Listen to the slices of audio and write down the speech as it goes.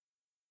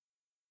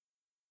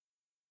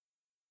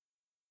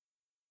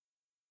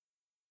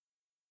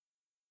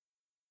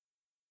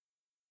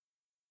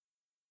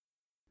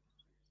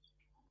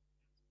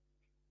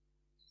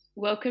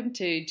Welcome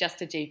to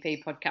Just a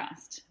GP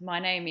podcast. My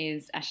name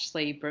is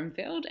Ashley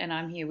Broomfield and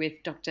I'm here with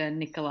Dr.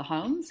 Nicola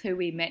Holmes, who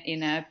we met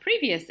in a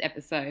previous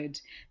episode.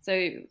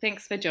 So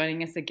thanks for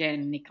joining us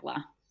again,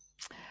 Nicola.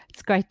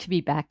 It's great to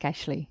be back,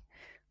 Ashley.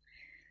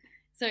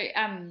 So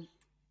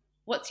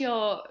what's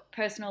your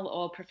personal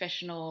or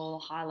professional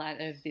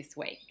highlight of this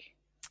week?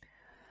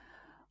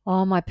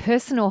 Oh, my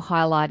personal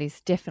highlight is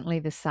definitely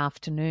this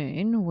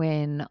afternoon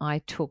when I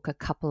took a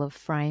couple of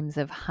frames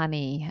of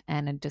honey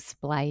and a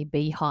display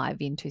beehive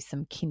into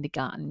some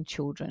kindergarten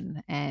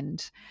children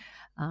and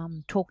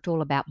talked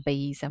all about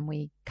bees, and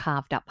we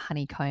carved up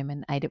honeycomb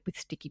and ate it with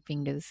sticky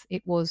fingers.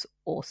 It was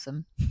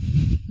awesome.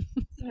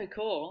 So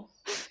cool.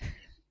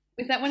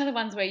 Is that one of the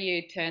ones where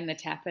you turn the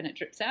tap and it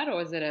drips out,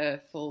 or is it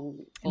a full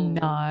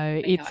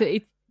No,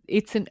 beehive?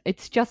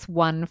 it's just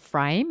one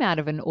frame out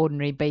of an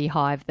ordinary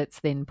beehive that's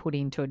then put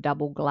into a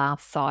double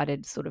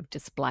glass-sided sort of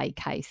display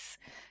case,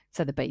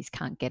 so the bees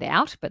can't get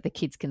out, but the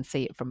kids can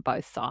see it from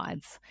both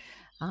sides.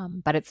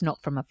 But it's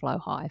not from a flow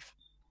hive.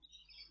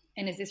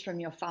 And is this from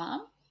your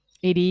farm?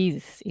 It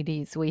is. It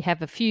is. We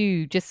have a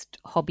few just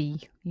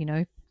hobby,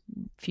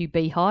 few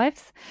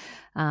beehives,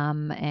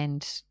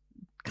 and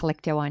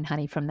collect our own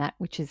honey from that,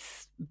 which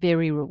is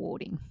very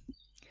rewarding.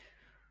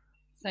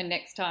 So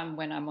next time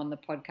when I'm on the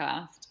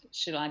podcast,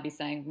 should I be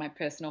saying my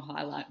personal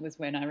highlight was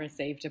when I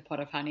received a pot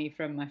of honey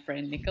from my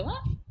friend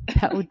Nicola?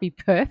 That would be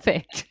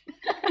perfect.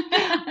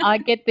 I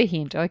get the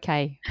hint.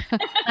 Okay.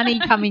 Honey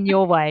coming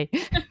your way.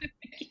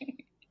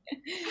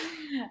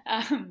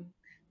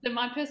 So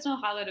my personal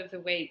highlight of the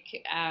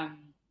week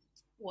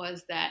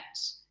was that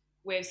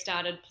we've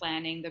started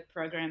planning the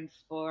program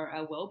for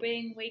a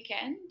wellbeing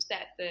weekend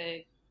that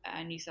the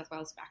New South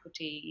Wales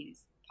faculty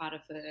is part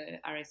of the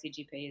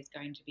RACGP is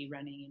going to be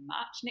running in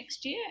March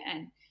next year,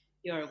 and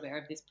you're aware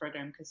of this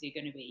program because you're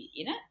going to be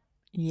in it.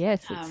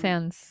 Yes, it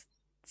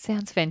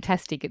sounds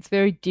fantastic. It's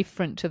very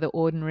different to the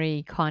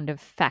ordinary kind of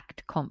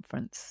fact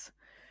conference.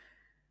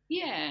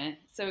 Yeah,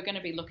 so we're going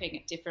to be looking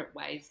at different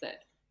ways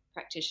that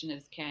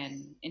practitioners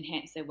can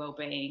enhance their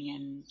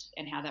well-being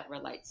and how that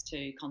relates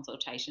to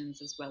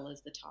consultations as well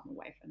as the time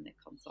away from their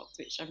consults,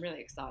 which I'm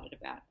really excited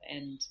about.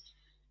 And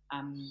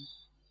um,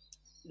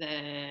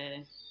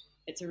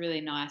 it's a really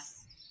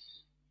nice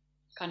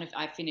kind of,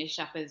 I finish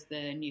up as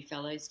the new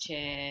fellows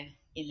chair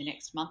in the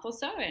next month or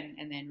so,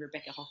 and then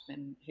Rebecca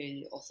Hoffman,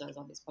 who also is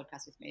on this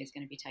podcast with me, is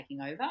going to be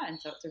taking over, and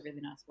so it's a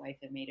really nice way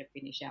for me to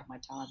finish out my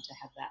time to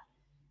have that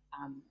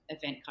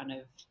event kind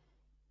of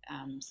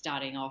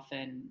starting off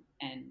and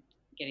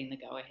getting the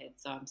go ahead.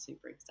 So I'm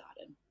super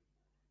excited.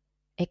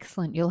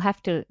 Excellent. You'll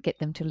have to get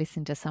them to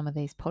listen to some of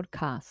these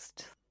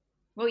podcasts.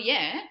 Well,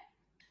 yeah.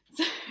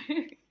 So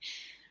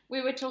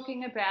we were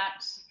talking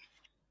about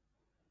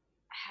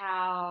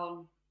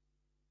how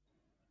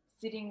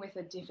sitting with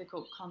a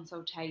difficult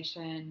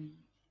consultation,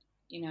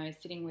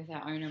 sitting with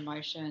our own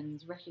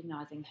emotions,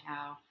 recognizing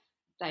how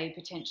they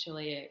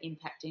potentially are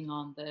impacting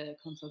on the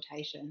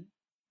consultation,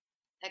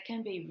 that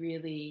can be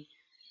really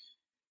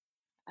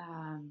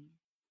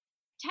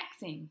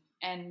taxing.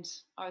 And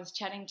I was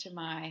chatting to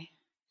my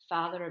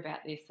father about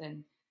this,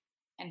 and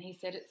he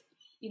said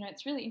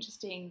it's really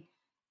interesting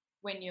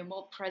when you're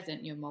more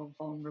present, you're more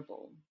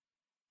vulnerable.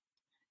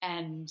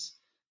 And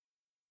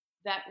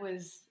that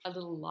was a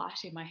little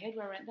light in my head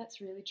where I went, that's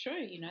really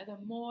true.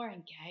 The more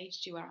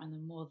engaged you are and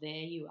the more there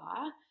you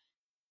are,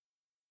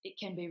 it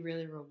can be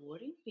really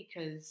rewarding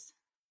because,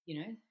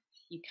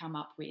 you come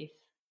up with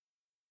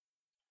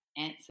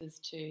answers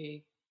to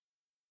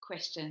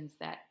questions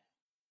that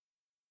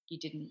you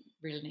didn't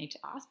really need to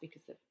ask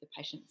because the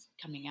patient's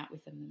coming out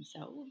with them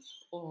themselves.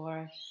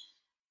 Or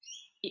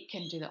it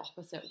can do the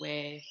opposite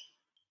where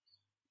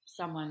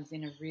someone's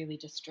in a really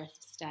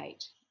distressed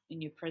state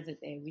and you're present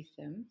there with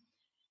them,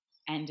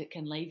 and it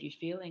can leave you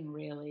feeling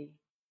really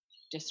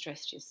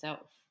distressed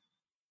yourself.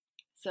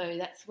 So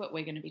that's what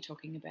we're going to be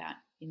talking about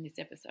in this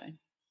episode.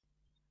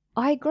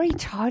 I agree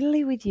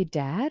totally with you,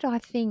 Dad. I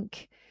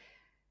think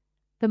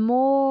the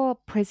more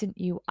present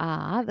you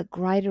are, the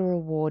greater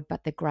reward,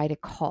 but the greater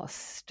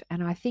cost.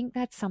 And I think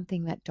that's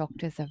something that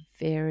doctors are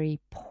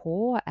very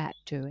poor at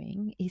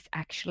doing, is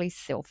actually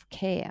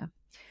self-care.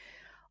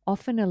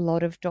 Often a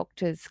lot of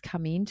doctors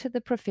come into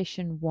the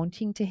profession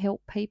wanting to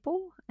help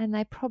people, and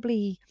they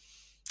probably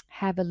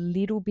have a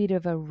little bit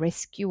of a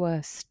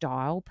rescuer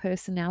style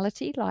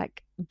personality,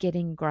 like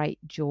getting great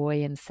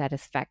joy and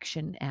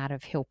satisfaction out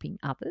of helping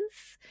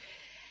others.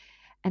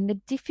 And the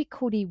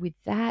difficulty with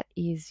that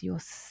is you're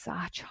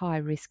such high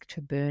risk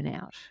to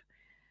burnout.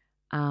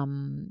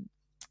 And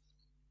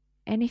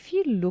if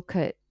you look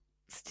at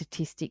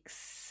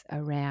statistics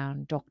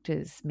around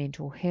doctors'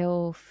 mental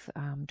health,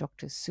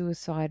 doctors'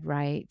 suicide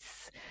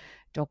rates,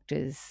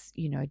 doctors',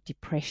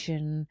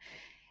 depression,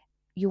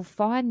 you'll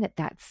find that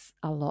that's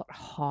a lot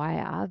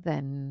higher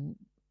than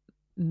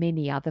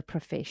many other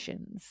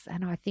professions.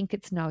 And I think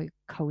it's no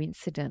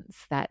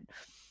coincidence that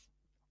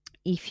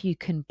if you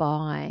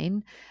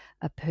combine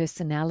a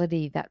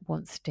personality that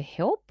wants to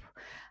help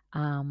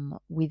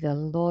with a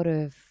lot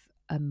of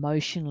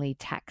emotionally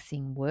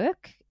taxing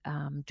work,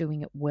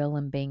 doing it well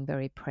and being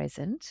very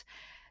present,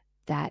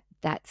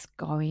 that's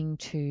going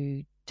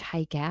to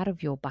take out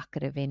of your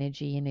bucket of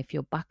energy. And if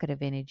your bucket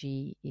of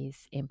energy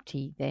is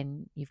empty,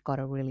 then you've got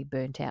a really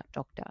burnt out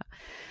doctor.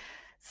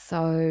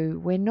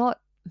 So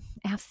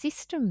our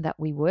system that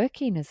we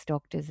work in as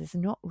doctors is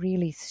not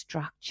really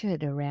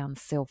structured around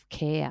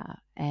self-care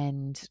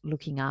and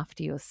looking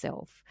after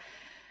yourself.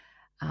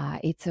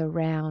 It's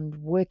around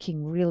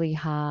working really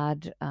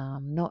hard,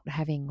 not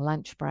having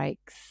lunch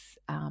breaks,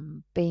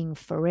 being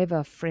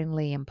forever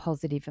friendly and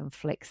positive and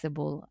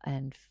flexible,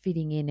 and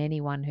fitting in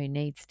anyone who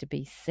needs to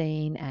be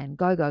seen, and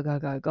go, go, go,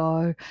 go,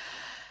 go.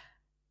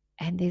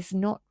 And there's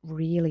not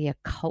really a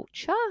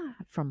culture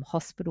from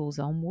hospitals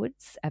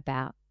onwards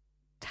about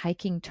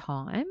taking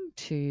time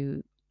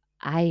to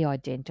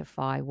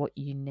identify what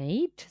you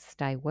need to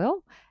stay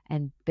well,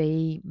 and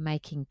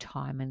making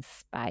time and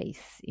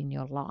space in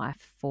your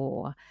life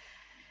for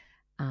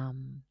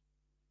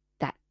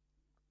that,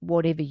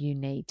 whatever you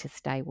need to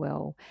stay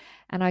well.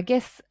 And I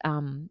guess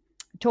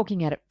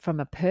talking at it from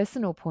a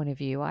personal point of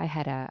view, I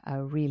had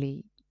a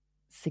really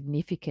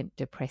significant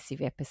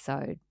depressive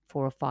episode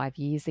 4 or 5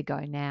 years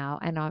ago now,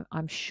 and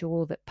I'm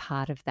sure that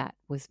part of that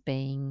was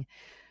being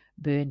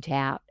burnt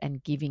out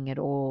and giving it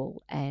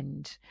all,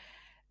 and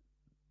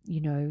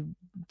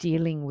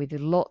dealing with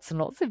lots and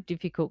lots of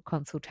difficult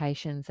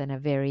consultations and a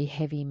very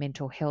heavy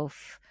mental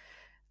health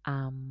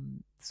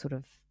sort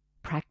of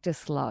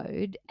practice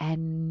load,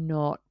 and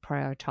not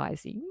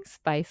prioritizing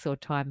space or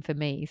time for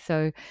me.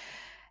 So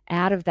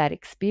out of that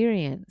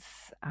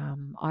experience,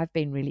 I've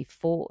been really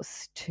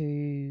forced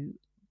to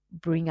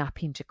bring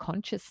up into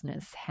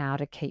consciousness how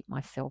to keep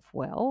myself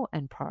well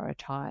and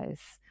prioritize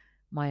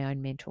my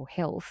own mental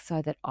health,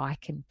 so that I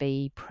can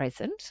be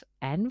present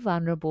and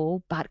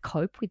vulnerable, but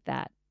cope with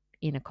that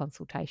in a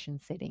consultation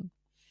setting.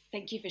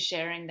 Thank you for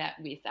sharing that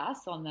with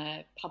us on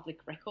the public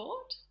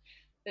record.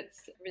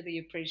 It's really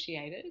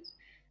appreciated.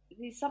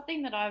 There's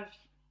something that I've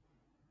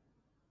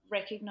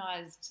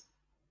recognized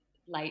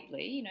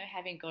lately,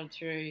 having gone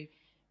through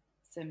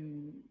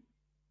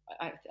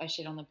I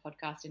shared on the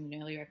podcast in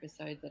an earlier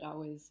episode that I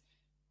was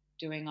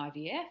doing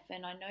IVF,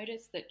 and I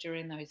noticed that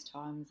during those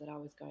times that I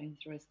was going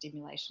through a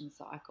stimulation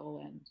cycle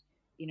and,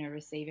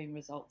 receiving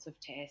results of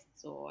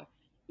tests, or,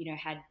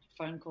 had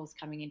phone calls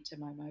coming into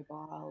my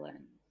mobile,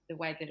 and the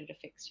way that it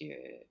affects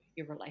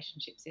your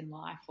relationships in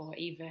life, or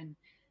even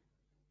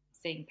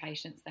seeing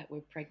patients that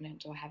were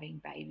pregnant or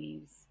having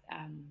babies,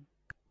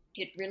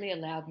 it really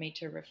allowed me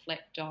to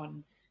reflect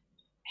on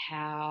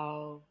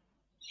how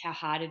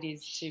hard it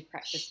is to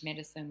practice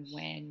medicine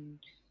when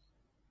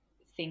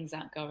things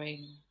aren't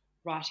going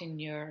right in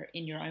your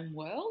own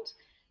world,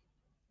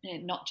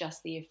 and not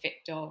just the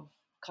effect of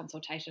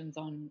consultations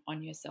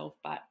on yourself,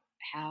 but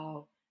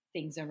how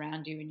things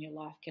around you in your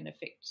life can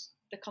affect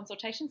the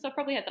consultation. So I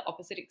probably had the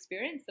opposite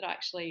experience, that I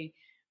actually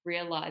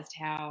realized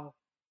how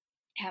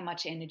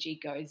much energy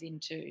goes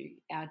into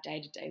our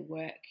day-to-day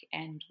work,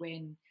 and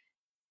when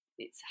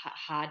it's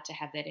hard to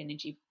have that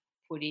energy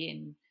put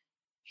in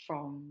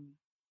from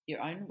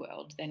your own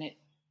world, then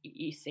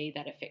you see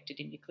that affected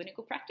in your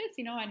clinical practice.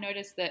 I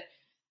noticed that,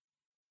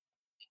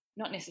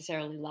 not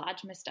necessarily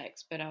large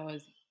mistakes, but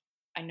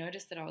I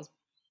noticed that I was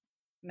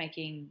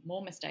making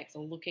more mistakes,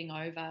 or looking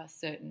over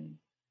certain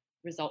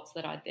results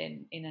that I'd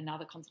then in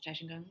another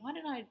consultation going, why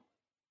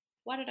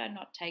did I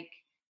not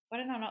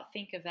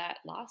think of that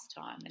last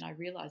time? And I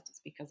realized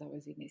it's because I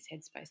was in this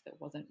headspace that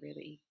wasn't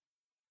really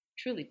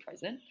truly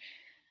present.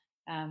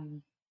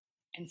 And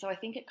so I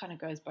think it kind of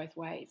goes both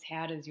ways.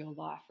 How does your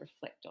life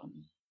reflect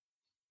on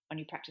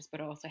your practice,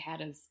 but also how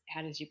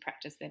does your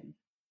practice then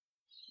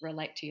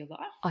relate to your life?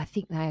 I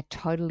think they are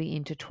totally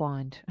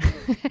intertwined.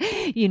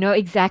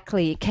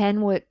 Exactly. It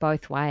can work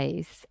both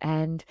ways.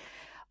 And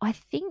I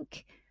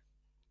think,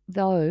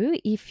 though,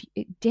 if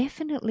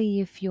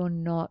you're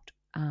not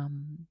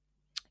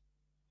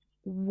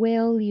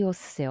well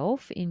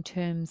yourself, in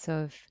terms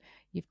of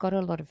you've got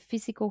a lot of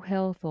physical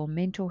health or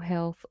mental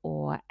health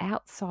or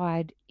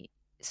outside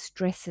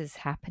stresses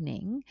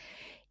happening,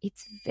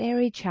 it's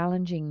very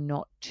challenging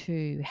not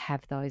to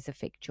have those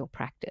affect your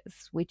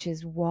practice, which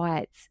is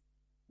why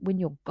when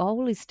your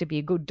goal is to be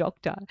a good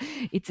doctor,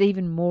 it's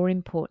even more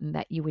important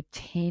that you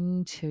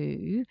attend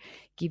to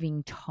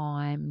giving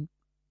time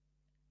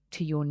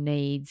to your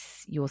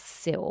needs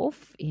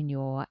yourself in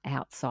your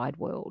outside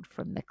world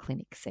from the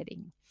clinic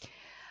setting,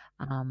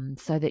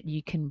 so that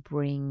you can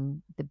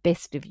bring the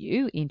best of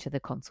you into the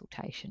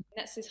consultation.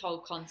 That's this whole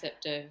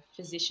concept of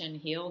physician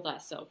heal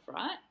thyself,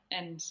 right?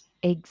 And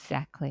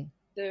exactly.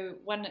 The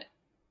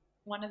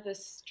one of the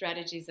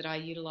strategies that I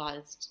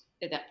utilized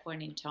at that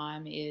point in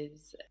time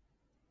is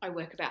I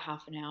work about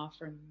half an hour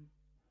from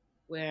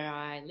where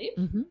I live,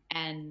 Mm-hmm.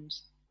 and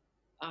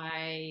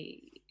I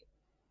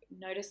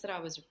noticed that I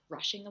was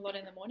rushing a lot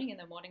in the morning. In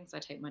the mornings, I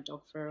take my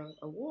dog for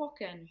a walk,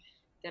 and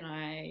then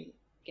I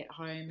get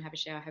home, have a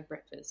shower, have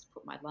breakfast,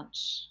 put my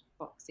lunch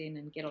box in,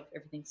 and get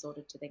everything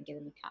sorted to then get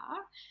in the car.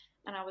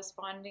 And I was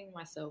finding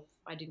myself,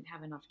 I didn't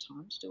have enough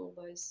time to do all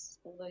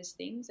those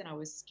things, and I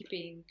was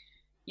skipping,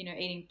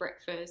 eating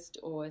breakfast,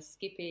 or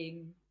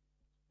skipping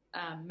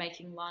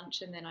making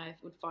lunch, and then I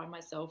would find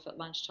myself at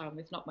lunchtime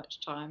with not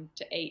much time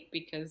to eat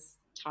because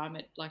time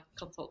at like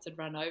consults had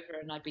run over,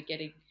 and I'd be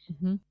getting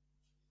Mm-hmm.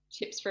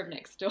 chips from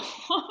next door,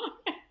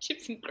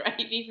 chips and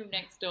gravy from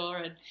next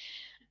door,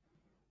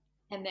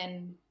 and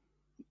then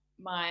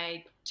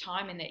my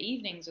time in the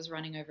evenings was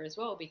running over as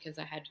well because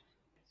I had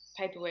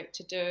paperwork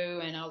to do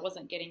and I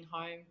wasn't getting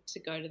home to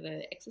go to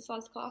the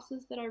exercise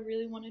classes that I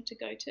really wanted to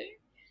go to.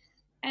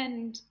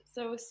 And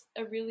so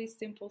a really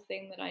simple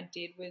thing that I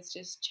did was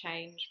just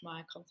change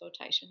my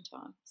consultation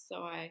time.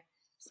 So I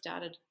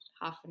started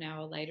half an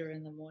hour later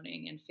in the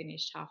morning and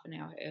finished half an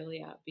hour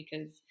earlier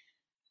because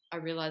I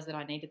realized that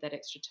I needed that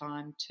extra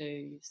time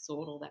to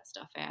sort all that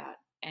stuff out.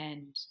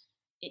 And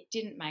it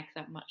didn't make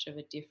that much of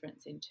a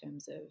difference in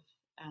terms of,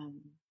 um,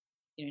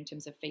 in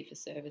terms of fee for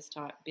service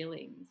type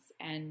billings.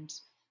 And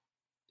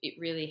it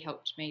really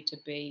helped me to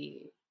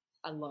be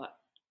a lot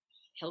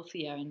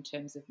healthier in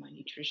terms of my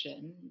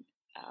nutrition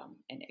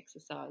and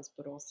exercise,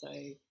 but also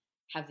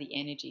have the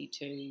energy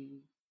to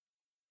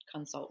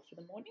consult for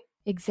the morning.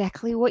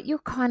 Exactly. What you're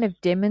kind of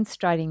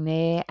demonstrating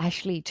there,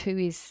 Ashley, too,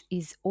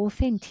 is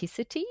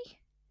authenticity.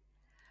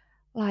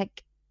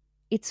 Like,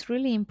 it's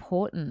really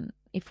important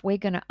if we're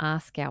going to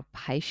ask our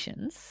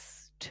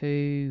patients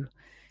to,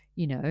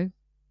 you know,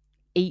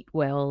 eat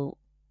well,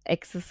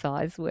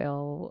 exercise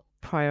well,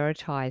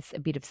 prioritize a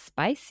bit of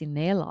space in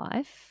their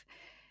life.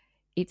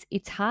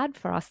 It's hard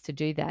for us to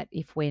do that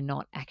if we're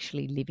not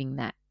actually living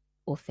that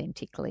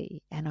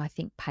authentically. And I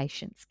think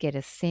patients get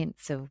a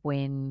sense of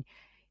when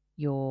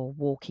you're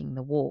walking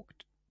the walk,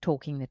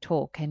 talking the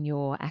talk, and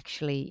you're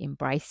actually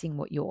embracing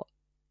what you're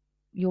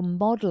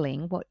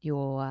modeling, what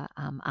you're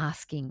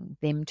asking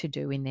them to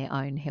do in their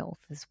own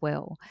health as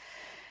well.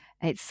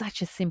 It's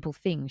such a simple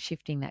thing,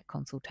 shifting that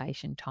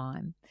consultation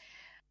time.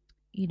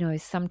 You know,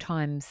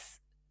 sometimes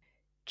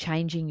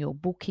changing your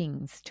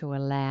bookings to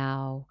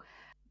allow.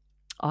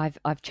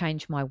 I've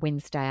changed my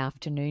Wednesday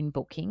afternoon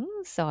bookings,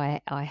 so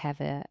I have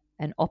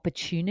an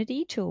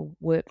opportunity to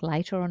work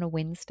later on a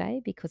Wednesday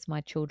because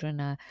my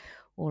children are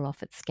all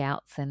off at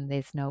Scouts and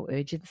there's no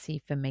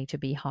urgency for me to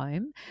be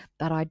home.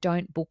 But I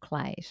don't book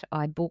late.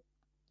 I book,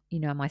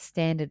 my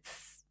standard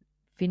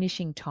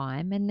finishing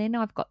time, and then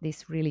I've got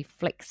this really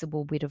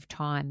flexible bit of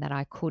time that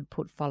I could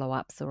put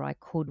follow-ups or I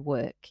could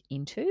work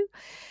into,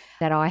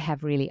 that I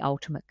have really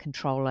ultimate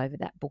control over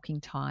that booking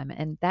time.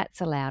 And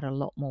that's allowed a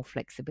lot more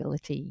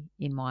flexibility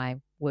in my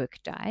work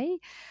day.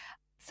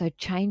 So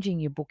changing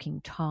your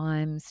booking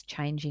times,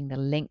 changing the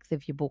length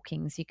of your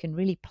bookings, you can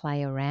really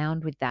play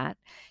around with that.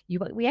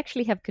 We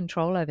actually have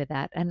control over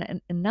that.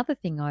 And another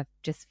thing I've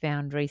just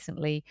found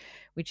recently,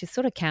 which is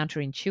sort of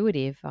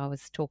counterintuitive, I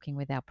was talking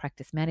with our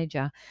practice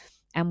manager,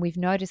 and we've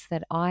noticed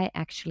that I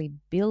actually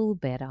bill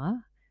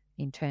better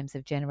in terms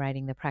of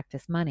generating the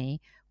practice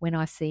money when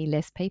I see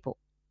less people,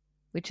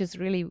 which is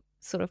really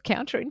sort of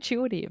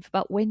counterintuitive.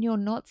 But when you're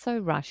not so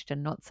rushed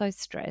and not so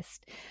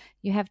stressed,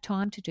 you have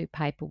time to do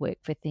paperwork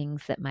for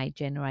things that may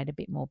generate a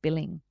bit more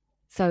billing.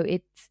 So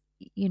it's,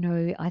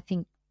 I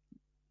think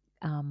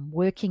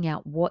working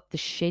out what the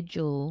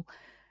schedule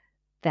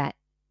that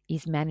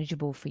is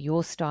manageable for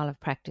your style of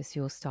practice,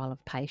 your style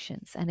of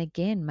patients. And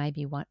again,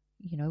 maybe what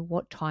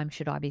time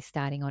should I be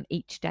starting on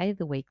each day of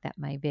the week? That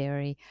may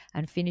vary,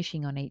 and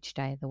finishing on each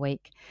day of the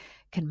week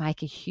can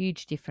make a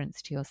huge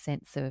difference to your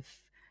sense of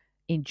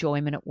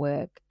enjoyment at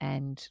work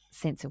and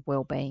sense of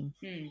well-being.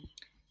 And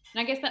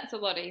I guess that's a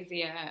lot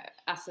easier,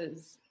 us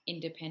as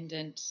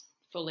independent,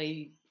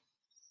 fully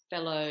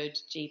fellowed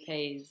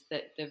GPs,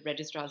 that the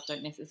registrars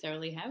don't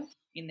necessarily have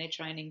in their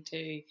training,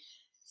 to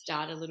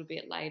start a little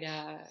bit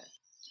later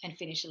and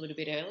finish a little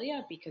bit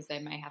earlier because they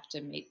may have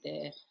to meet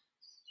their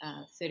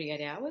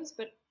 38 hours.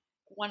 But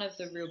one of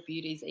the real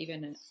beauties,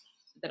 even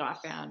that I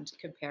found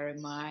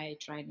comparing my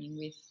training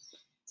with,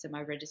 so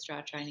my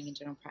registrar training in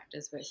general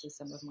practice versus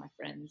some of my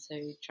friends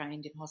who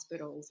trained in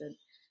hospitals, and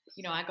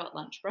I got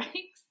lunch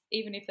breaks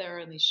even if they were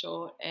only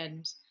short,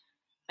 and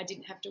I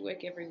didn't have to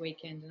work every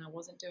weekend, and I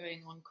wasn't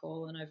doing on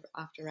call and over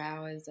after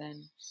hours,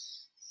 and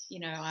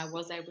I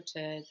was able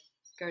to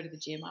go to the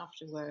gym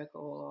after work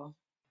or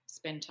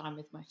spend time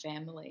with my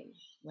family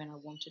when I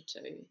wanted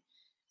to,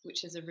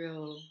 which is a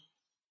real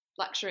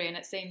luxury. And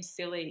it seems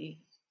silly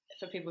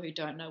for people who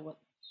don't know what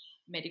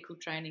medical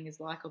training is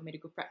like or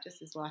medical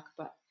practice is like,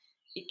 but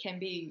it can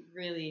be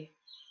really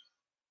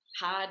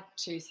hard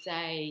to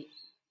say,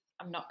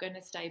 I'm not going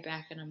to stay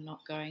back and I'm not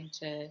going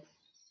to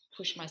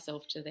push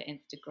myself to the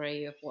nth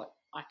degree of what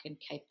I can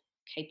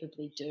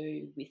capably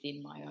do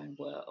within my own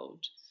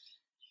world,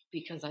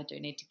 because I do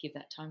need to give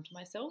that time to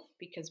myself,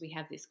 because we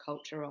have this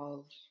culture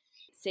of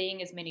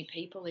seeing as many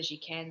people as you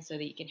can so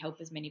that you can help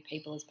as many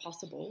people as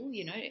possible.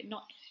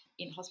 Not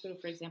in hospital,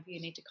 for example,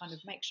 you need to kind of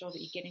make sure that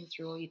you're getting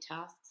through all your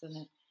tasks and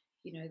that,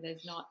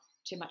 there's not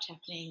too much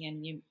happening,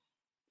 and you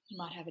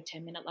might have a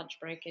 10-minute lunch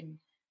break and you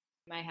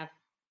may have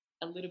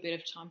a little bit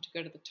of time to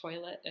go to the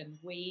toilet and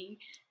wee,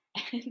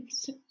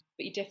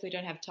 but you definitely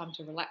don't have time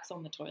to relax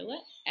on the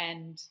toilet.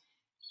 And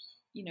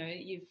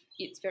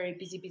it's very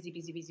busy, busy,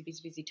 busy, busy,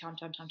 busy, busy, time,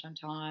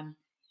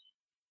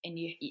 and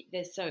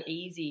they're so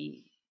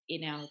easy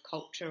in our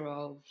culture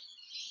of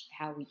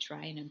how we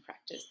train and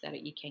practice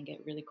that you can get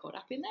really caught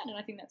up in that. And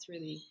I think that's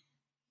really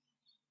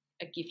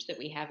a gift that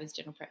we have as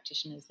general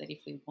practitioners, that if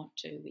we want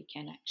to, we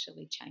can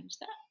actually change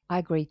that. I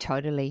agree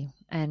totally.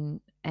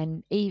 And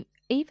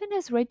even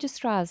as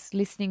registrars,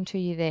 listening to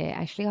you there,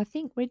 Ashley, I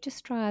think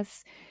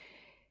registrars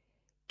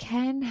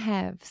can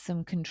have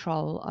some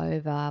control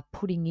over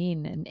putting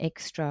in an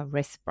extra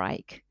rest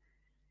break,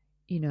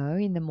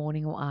 in the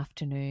morning or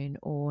afternoon,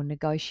 or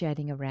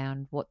negotiating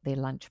around what their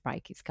lunch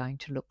break is going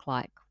to look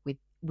like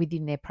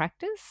within their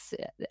practice.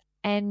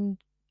 And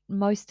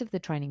most of the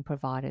training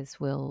providers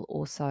will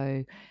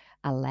also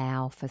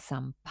allow for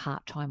some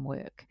part-time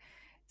work.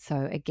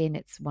 So again,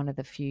 it's one of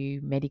the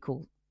few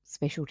medical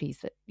specialties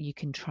that you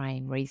can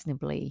train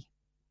reasonably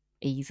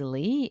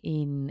easily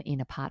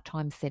in a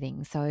part-time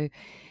setting. So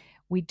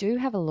we do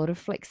have a lot of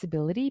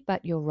flexibility,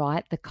 but you're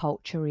right, the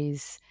culture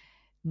is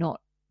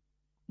not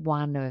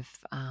one of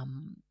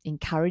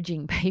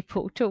encouraging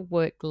people to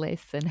work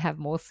less and have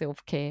more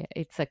self-care.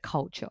 It's a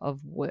culture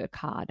of work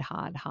hard,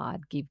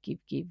 give,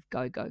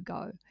 go, go,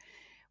 go,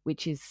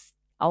 which is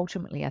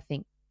ultimately, I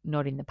think,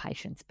 not in the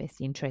patient's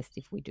best interest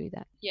if we do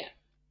that. Yeah.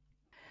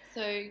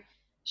 So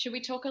should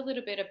we talk a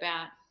little bit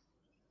about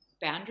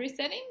boundary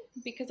setting?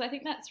 Because I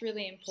think that's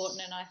really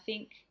important, and I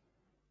think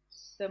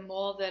the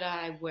more that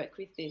I work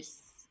with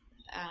this,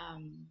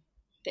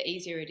 the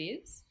easier it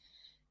is.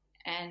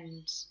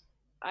 And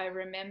I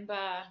remember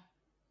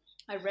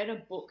I read a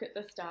book at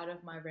the start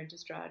of my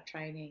registrar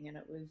training, and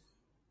it was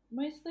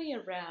mostly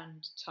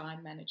around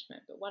time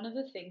management. But one of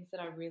the things that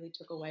I really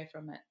took away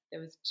from it,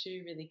 there was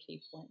two really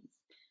key points.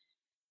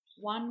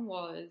 One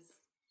was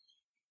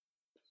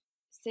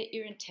set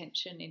your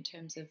intention in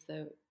terms of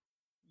the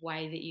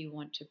way that you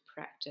want to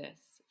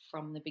practice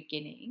from the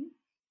beginning.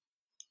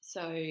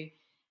 So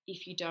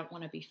if you don't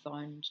want to be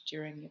phoned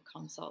during your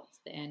consults,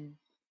 then,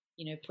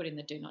 put in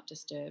the do not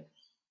disturb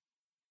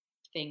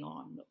thing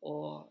on,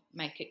 or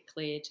make it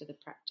clear to the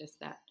practice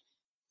that,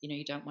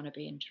 you don't want to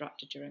be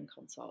interrupted during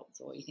consults,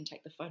 or you can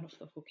take the phone off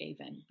the hook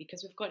even,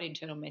 because we've got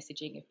internal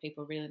messaging. If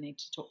people really need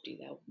to talk to you,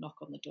 they'll knock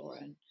on the door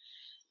and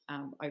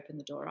open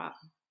the door up.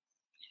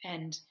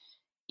 And,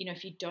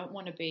 if you don't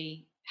want to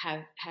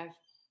have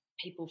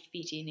people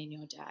fit in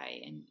your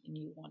day, and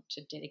you want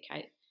to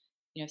dedicate,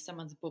 if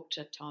someone's booked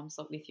a time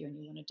slot with you and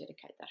you want to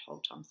dedicate that whole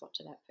time slot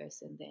to that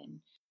person,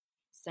 then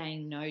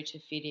saying no to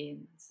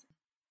fit-ins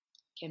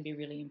can be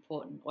really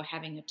important, or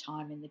having a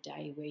time in the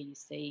day where you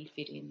see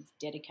fit-ins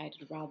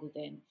dedicated rather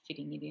than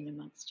fitting it in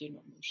amongst your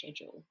normal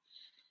schedule.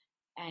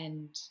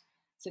 And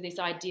so this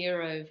idea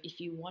of if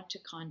you want to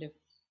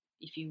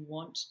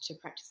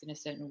practice in a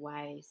certain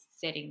way,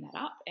 setting that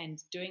up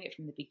and doing it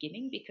from the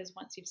beginning, because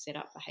once you've set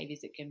up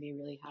behaviours, it can be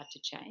really hard to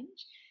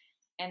change.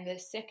 And the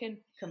second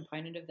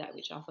component of that,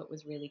 which I thought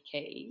was really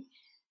key,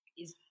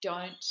 is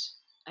don't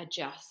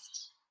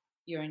adjust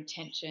your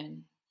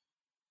intention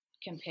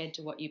compared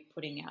to what you're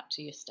putting out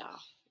to your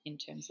staff in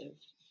terms of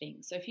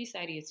things. So if you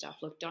say to your staff,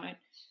 look, don't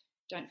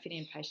fit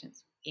in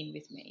patients in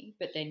with me,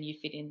 but then you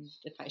fit in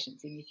the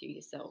patients in with you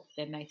yourself,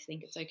 then they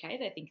think it's okay.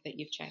 They think that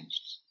you've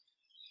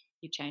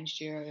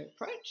changed your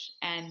approach.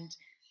 And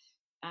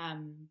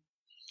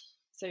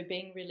so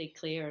being really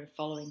clear and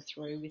following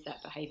through with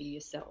that behaviour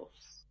yourself,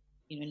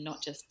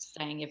 not just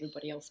saying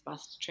everybody else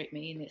must treat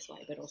me in this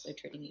way, but also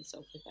treating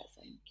yourself with that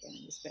same care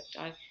and respect.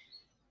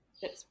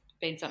 That's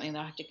been something that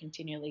I have to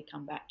continually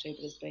come back to,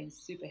 but has been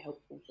super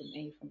helpful for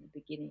me from the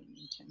beginning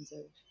in terms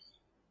of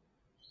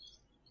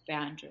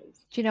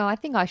boundaries. Do you know, I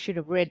think I should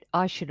have read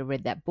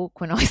that book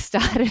when I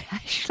started,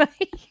 actually.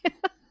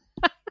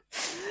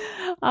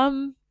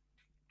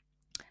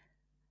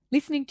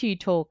 Listening to you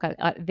talk,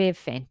 they're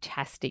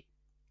fantastic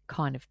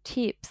kind of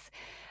tips.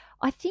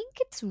 I think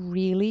it's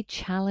really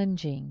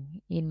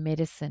challenging in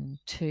medicine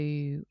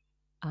to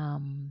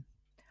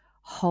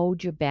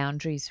hold your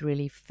boundaries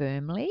really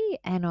firmly.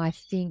 And I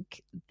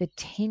think the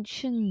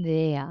tension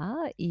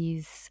there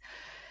is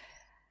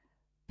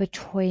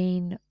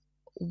between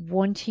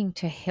wanting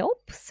to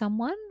help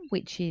someone,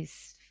 which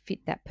is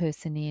fit that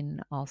person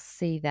in, I'll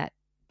see that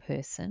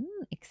person,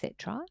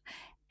 etc.,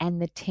 and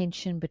the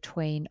tension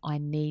between I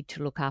need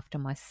to look after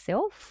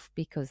myself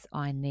because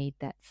I need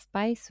that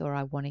space, or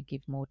I want to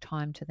give more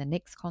time to the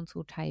next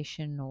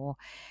consultation, or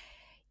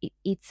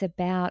it's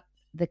about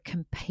the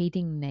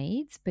competing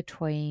needs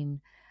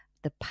between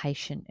the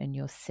patient and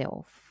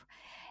yourself.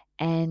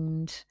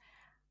 And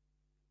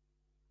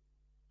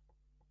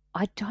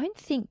I don't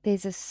think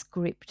there's a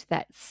script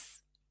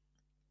that's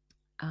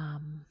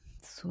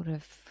sort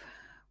of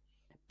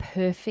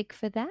perfect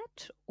for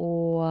that,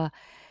 or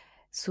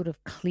sort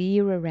of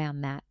clear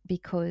around that,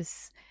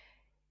 because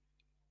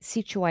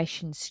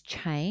situations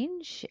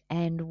change.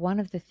 And one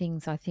of the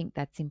things I think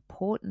that's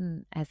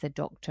important as a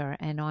doctor,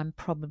 and I'm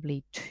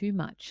probably too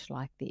much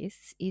like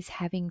this, is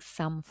having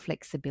some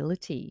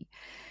flexibility.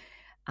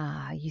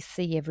 You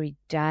see every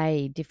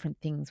day different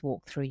things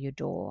walk through your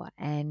door,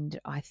 and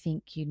I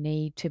think you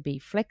need to be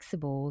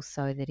flexible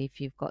so that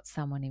if you've got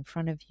someone in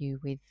front of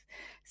you with,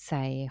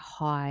 say,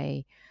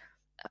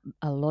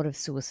 a lot of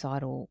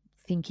suicidal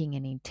thinking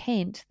and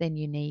intent, then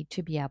you need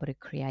to be able to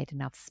create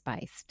enough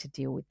space to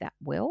deal with that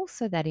well.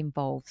 So that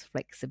involves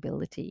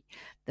flexibility.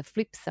 The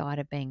flip side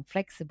of being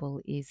flexible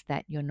is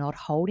that you're not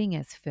holding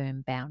as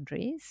firm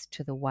boundaries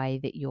to the way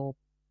that you're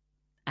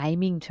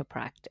aiming to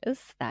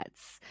practice.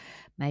 That's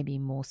maybe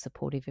more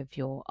supportive of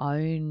your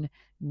own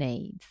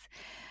needs.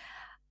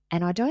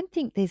 And I don't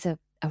think there's a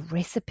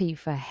recipe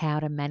for how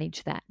to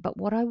manage that. But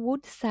what I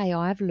would say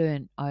I've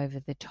learned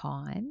over the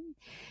time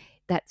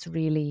that's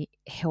really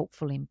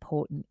helpful,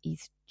 important,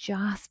 is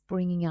just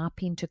bringing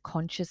up into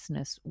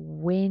consciousness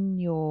when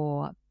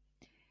you're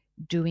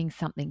doing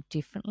something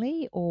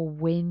differently or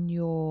when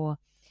you're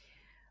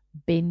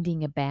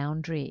bending a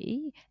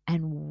boundary,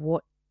 and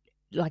what,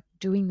 like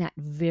doing that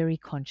very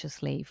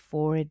consciously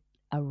for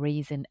a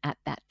reason at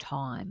that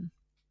time.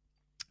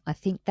 I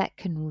think that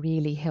can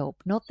really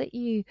help. Not that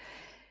you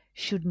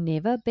should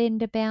never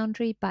bend a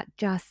boundary, but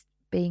just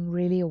being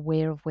really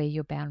aware of where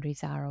your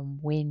boundaries are and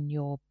when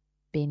you're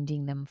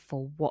bending them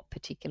for what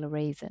particular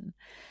reason.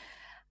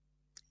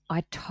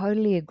 I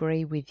totally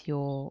agree with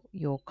your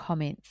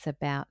comments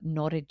about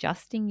not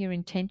adjusting your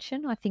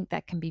intention. I think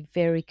that can be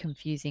very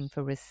confusing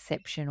for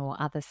reception or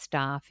other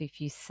staff if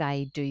you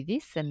say do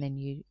this and then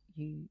you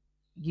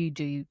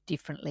do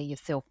differently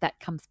yourself. That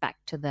comes back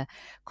to the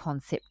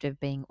concept of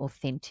being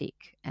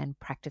authentic and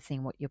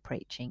practicing what you're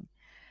preaching.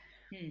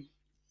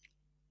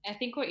 I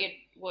think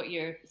what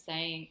you're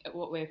saying,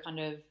 what we're kind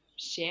of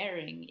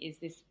sharing, is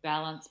this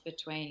balance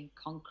between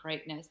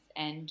concreteness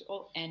and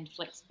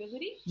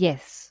flexibility.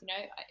 Yes. You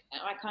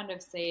know, I kind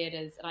of see it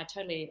as, and I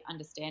totally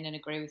understand and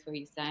agree with what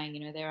you're saying.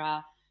 You know, there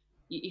are,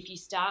 if you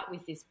start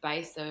with this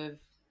base of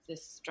the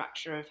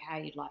structure of how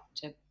you'd like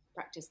to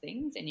practice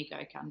things, and you go,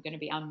 okay, I'm going to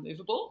be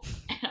unmovable,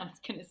 and I'm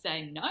just going to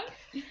say no.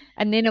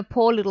 And then a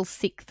poor little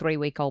sick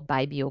 3-week-old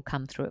baby will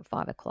come through at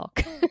 5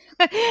 o'clock,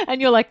 and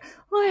you're like,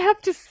 oh,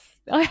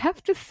 I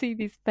have to see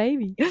this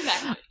baby.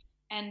 Exactly.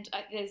 And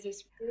there's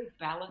this real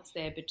balance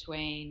there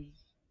between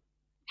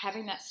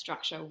having that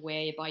structure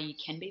whereby you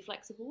can be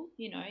flexible.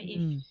 You know,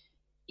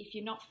 if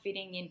you're not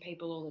fitting in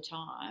people all the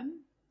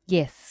time,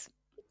 yes,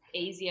 it's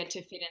easier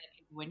to fit in the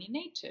people when you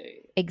need to.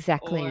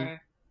 Exactly.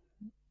 Or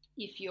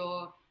if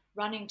you're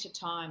running to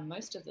time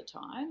most of the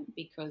time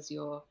because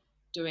you're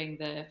doing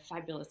the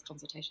fabulous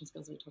consultation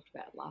skills we talked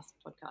about last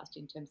podcast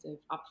in terms of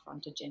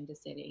upfront agenda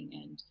setting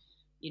and,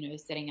 you know,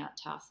 setting out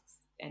tasks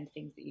and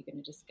things that you're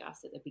going to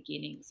discuss at the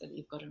beginning so that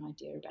you've got an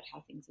idea about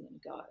how things are going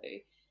to go,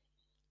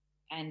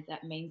 and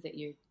that means that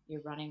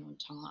you're running on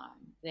time,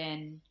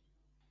 then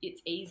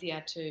it's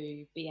easier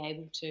to be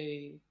able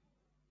to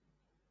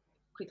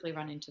quickly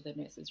run into the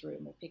nurse's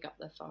room or pick up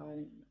the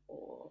phone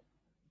or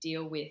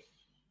deal with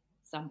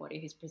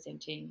somebody who's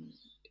presenting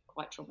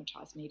quite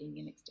traumatized, needing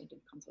an extended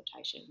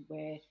consultation,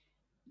 where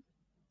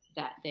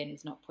that then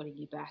is not putting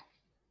you back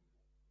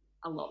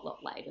a lot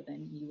later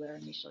than you were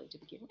initially to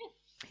begin with.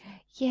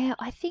 Yeah,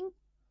 I think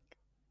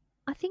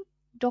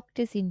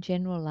doctors in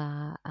general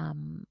are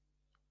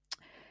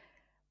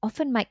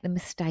often make the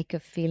mistake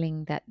of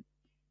feeling that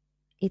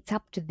it's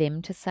up to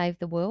them to save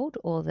the world,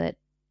 or that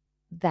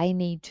they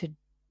need to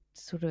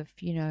sort of,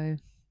 you know,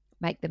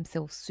 make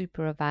themselves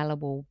super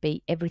available,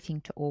 be everything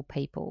to all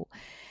people.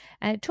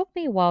 And it took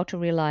me a while to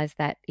realize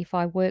that if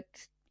I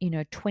worked, you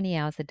know, 20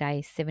 hours a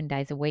day, 7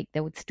 days a week,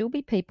 there would still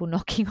be people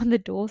knocking on the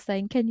door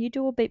saying, can you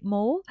do a bit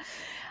more?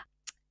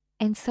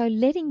 And so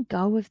letting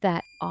go of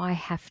that,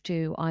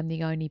 I'm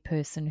the only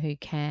person who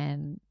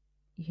can,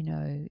 you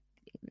know,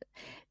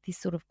 this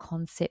sort of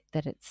concept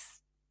that it's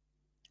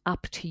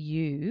up to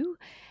you,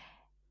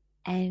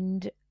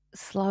 and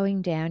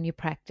slowing down your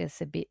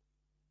practice a bit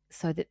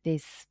so that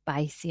there's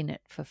space in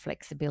it for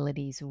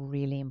flexibility is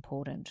really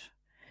important.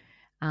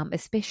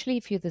 Especially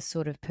if you're the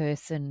sort of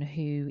person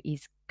who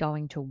is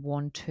going to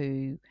want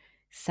to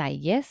say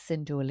yes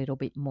and do a little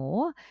bit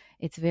more.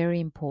 It's very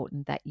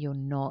important that you're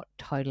not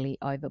totally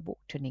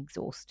overbooked and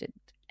exhausted,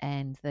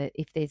 and that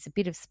if there's a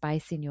bit of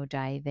space in your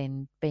day,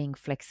 then being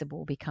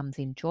flexible becomes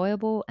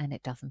enjoyable and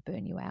it doesn't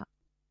burn you out.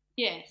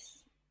 Yes,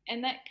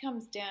 and that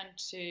comes down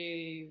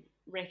to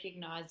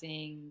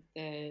recognizing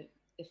the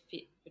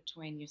fit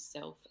between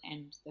yourself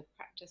and the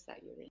practice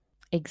that you're in.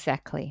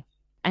 Exactly.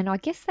 And I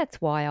guess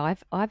that's why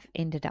I've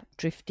ended up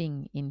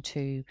drifting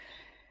into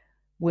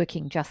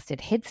working just at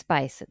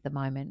Headspace at the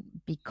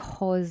moment,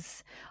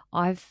 because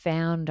I've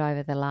found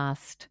over the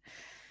last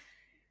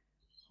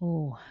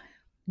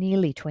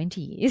nearly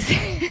 20 years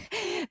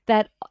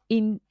that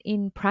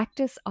in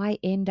practice I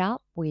end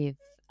up with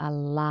a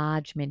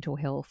large mental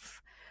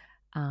health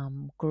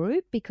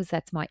group, because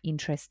that's my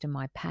interest and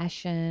my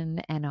passion,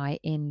 and I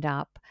end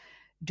up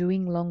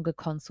doing longer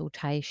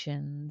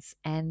consultations,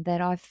 and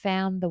that I've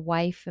found the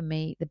way for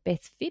me, the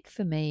best fit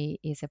for me,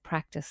 is a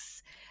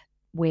practice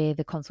where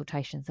the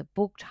consultations are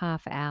booked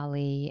half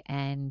hourly,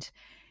 and,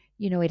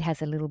 you know, it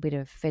has a little bit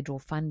of federal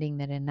funding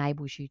that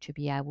enables you to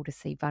be able to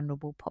see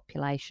vulnerable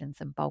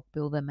populations and bulk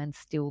bill them and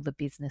still the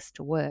business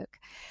to work.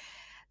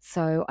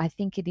 So I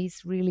think it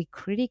is really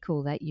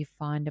critical that you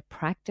find a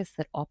practice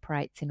that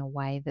operates in a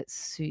way that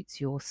suits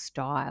your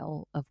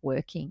style of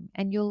working,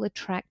 and you'll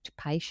attract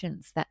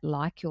patients that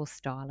like your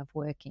style of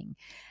working.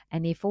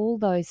 And if all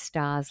those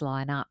stars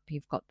line up,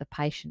 you've got the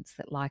patients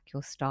that like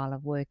your style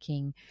of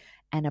working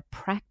and a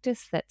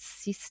practice that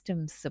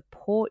systems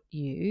support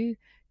you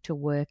to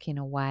work in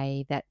a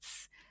way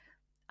that's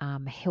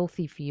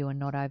healthy for you and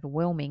not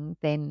overwhelming,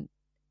 then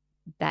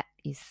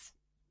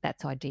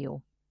that's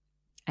ideal.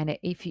 And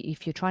if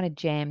you're trying to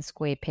jam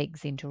square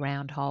pegs into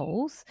round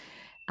holes,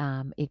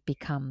 it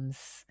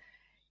becomes,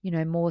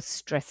 more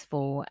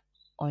stressful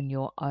on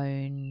your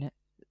own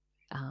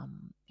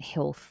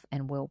health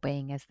and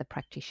well-being as the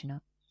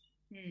practitioner.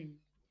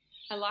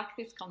 I like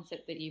this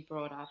concept that you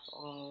brought up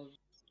of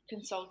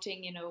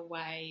consulting in a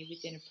way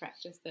within a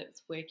practice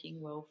that's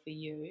working well for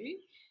you.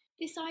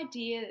 This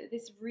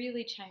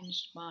really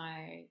changed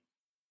my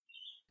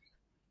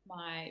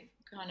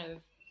kind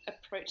of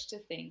approach to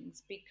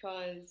things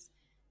because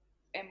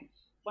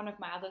one of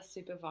my other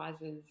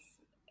supervisors,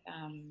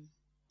 um,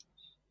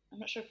 I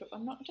don't think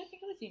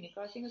it was you,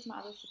 Nicola. I think it was my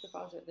other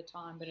supervisor at the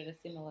time, but at a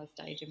similar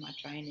stage in my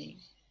training.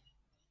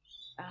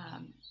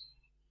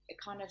 It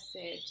kind of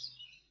said,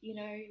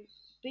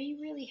 be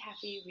really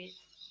happy with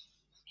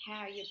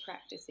how you're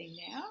practicing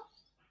now.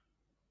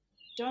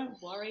 Don't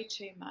worry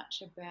too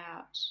much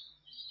about,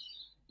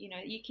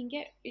 it can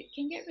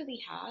get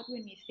really hard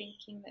when you're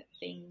thinking that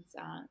things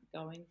aren't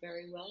going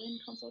very well in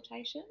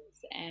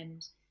consultations,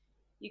 and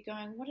you're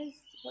going,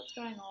 what's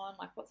going on?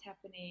 Like, what's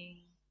happening?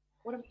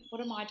 What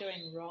am I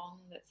doing wrong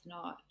that's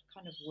not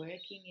kind of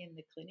working in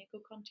the clinical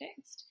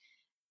context?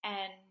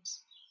 And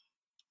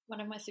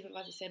one of my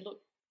supervisors said, look,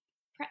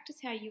 practice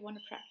how you want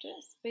to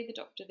practice, be the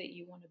doctor that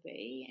you want to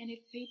be, and if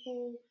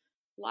people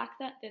like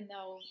that, then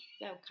they'll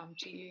come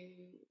to you,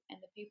 and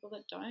the people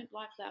that don't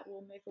like that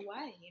will move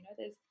away.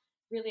 There's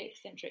really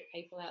eccentric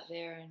people out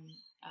there, and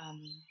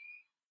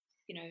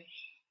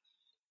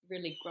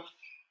really gruff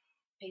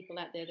people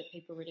out there that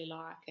people really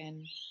like,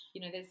 and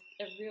there's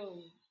a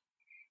real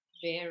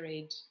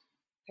varied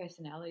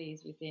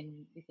personalities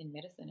within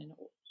medicine, and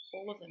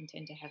all of them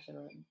tend to have their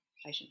own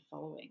patient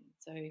following.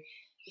 So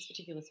this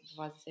particular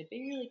supervisor said,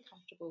 be really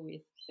comfortable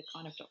with the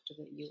kind of doctor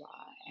that you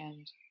are,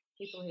 and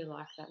people who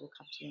like that will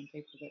come to you, and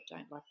people that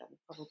don't like that will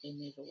probably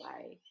move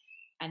away,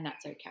 and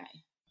that's okay,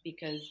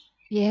 because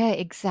Yeah,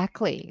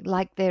 exactly.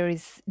 Like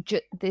there's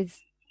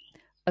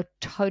a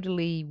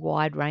totally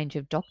wide range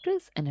of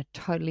doctors and a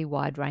totally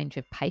wide range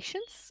of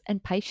patients,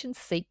 and patients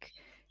seek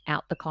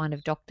out the kind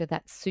of doctor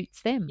that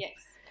suits them. yes,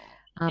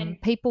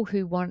 and People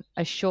who want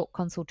a short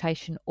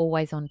consultation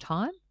always on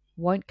time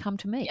won't come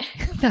to me.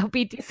 yeah. They'll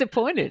be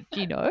disappointed,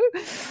 How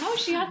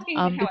is she asking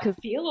me how because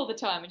I feel all the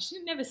time, and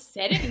she never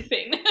said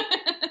anything.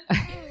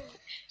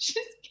 She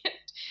just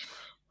kept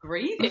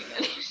breathing.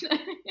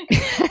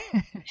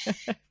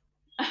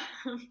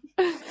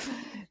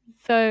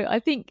 So I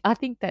think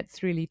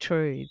that's really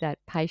true, that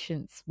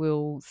patients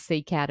will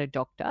seek out a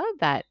doctor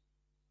that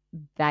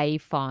they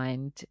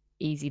find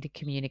easy to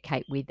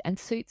communicate with and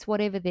suits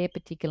whatever their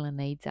particular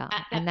needs are.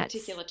 At that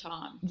particular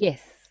time.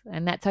 Yes,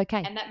 and that's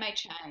okay. And that may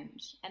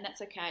change, and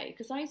that's okay.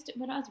 Because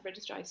when I was a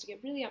registrar, I used to get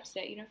really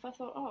upset. If I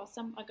thought,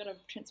 I got a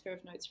transfer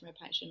of notes from a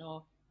patient,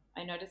 or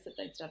I noticed that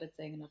they'd started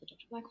seeing another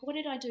doctor. Like, what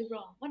did I do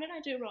wrong? What did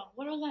I do wrong?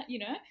 What was that?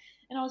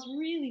 And I was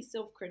really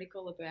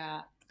self-critical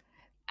about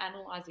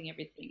analysing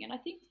everything. And I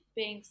think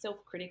being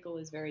self-critical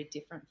is very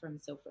different from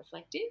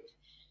self-reflective.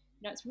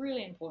 It's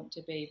really important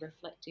to be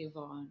reflective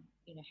on,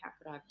 how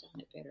could I have done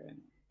it better,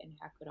 and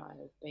how could I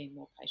have been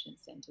more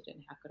patient-centred,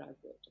 and how could I have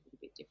worked a little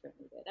bit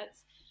differently there.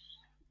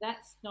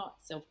 That's not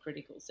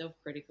self-critical.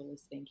 Self-critical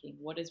is thinking,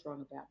 what is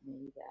wrong about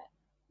me that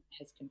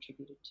has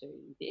contributed to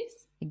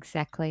this?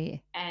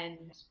 Exactly.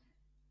 And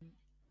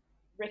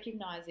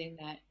recognising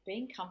that,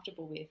 being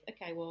comfortable with,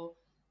 okay, well,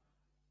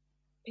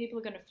 people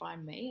are going to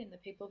find me, and the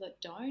people that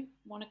don't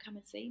want to come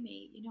and see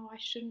me, I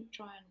shouldn't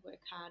try and work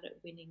hard at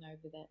winning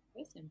over that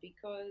person,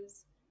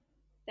 because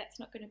that's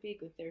not going to be a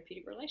good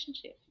therapeutic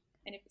relationship.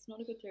 And if it's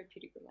not a good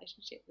therapeutic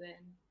relationship, then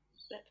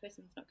that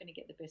person's not going to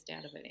get the best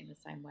out of it in the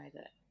same way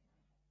that,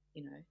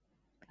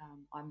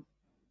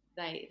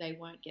 they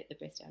won't get the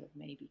best out of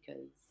me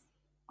because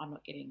I'm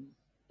not getting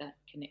that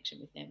connection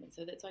with them. And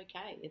so that's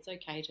okay. It's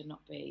okay to not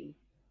be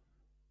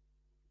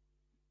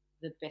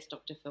the best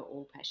doctor for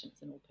all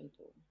patients and all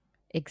people.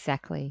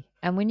 Exactly.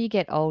 And when you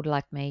get old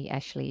like me,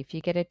 Ashley, if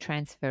you get a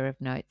transfer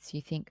of notes,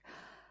 you think,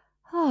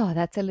 oh,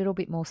 that's a little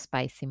bit more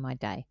space in my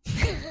day.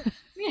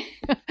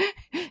 Yeah.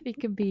 It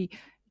can be,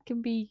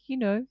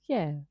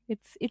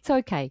 it's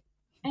okay.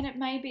 And it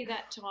may be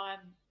that time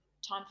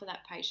for that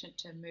patient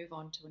to move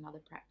on to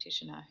another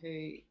practitioner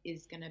who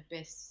is going to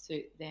best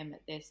suit them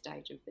at their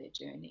stage of their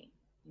journey,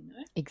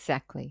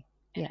 Exactly.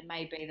 And it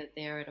may be that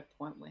they're at a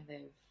point where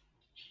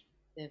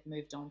they've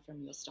moved on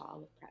from your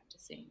style of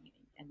practicing,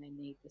 and they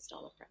need the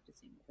style of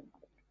practicing of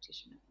another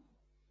practitioner.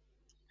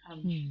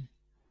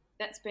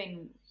 That's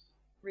been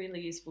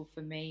really useful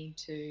for me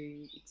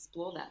to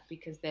explore that,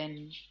 because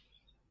then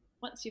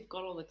once you've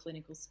got all the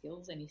clinical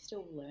skills and you're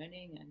still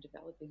learning and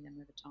developing them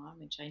over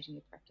time and changing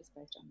your practice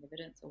based on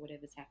evidence or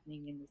whatever's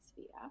happening in the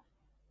sphere,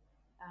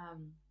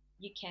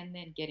 you can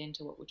then get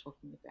into what we're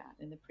talking about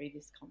in the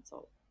previous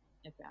consult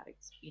about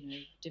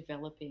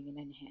developing and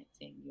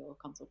enhancing your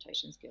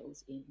consultation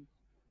skills in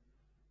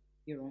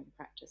your own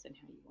practice and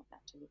how you want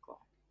that to look like.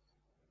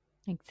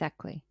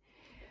 Exactly.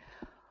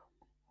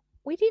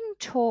 We didn't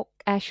talk,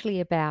 Ashley,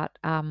 about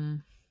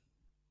one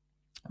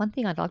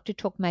thing I'd like to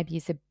talk maybe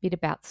is a bit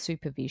about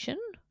supervision.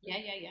 Yeah.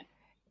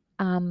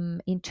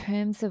 In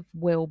terms of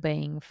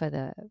well-being for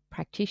the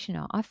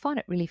practitioner, I find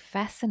it really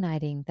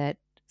fascinating that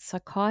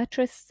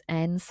psychiatrists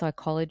and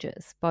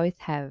psychologists both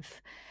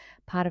have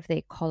part of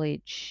their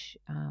college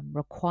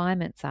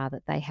requirements are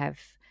that they have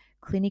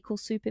clinical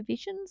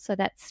supervision. So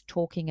that's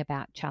talking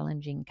about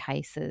challenging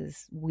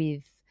cases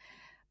with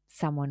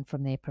someone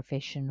from their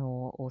profession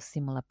or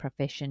similar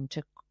profession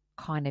to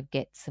kind of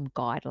get some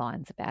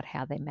guidelines about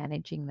how they're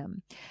managing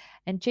them.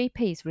 And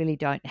GPs really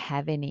don't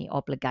have any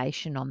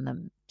obligation on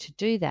them to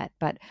do that.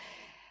 But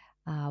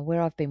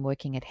where I've been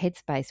working at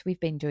Headspace, we've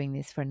been doing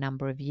this for a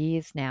number of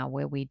years now,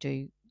 where we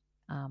do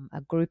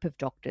a group of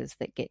doctors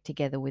that get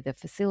together with a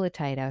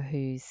facilitator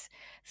who's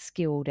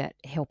skilled at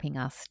helping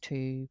us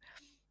to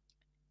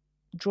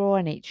draw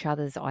on each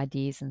other's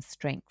ideas and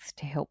strengths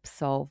to help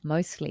solve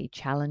mostly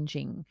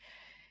challenging,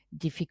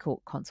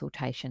 difficult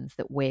consultations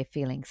that we're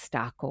feeling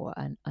stuck or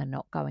are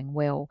not going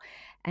well.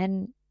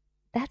 And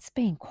that's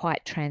been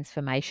quite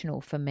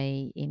transformational for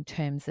me in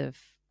terms of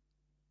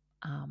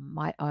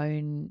my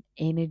own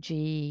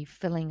energy,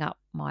 filling up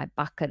my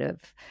bucket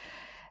of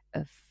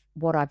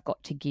what I've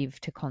got to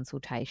give to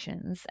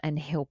consultations and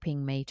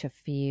helping me to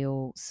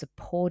feel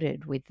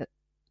supported with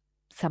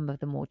some of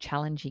the more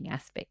challenging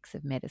aspects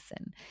of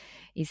medicine,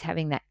 is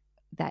having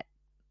that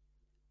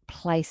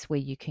place where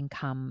you can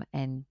come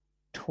and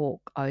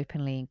talk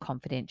openly and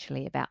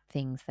confidentially about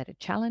things that are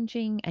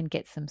challenging and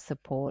get some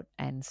support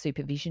and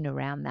supervision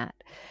around that.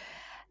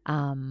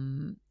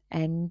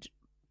 And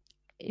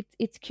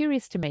it's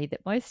curious to me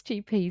that most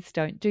GPs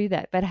don't do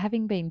that, but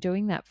having been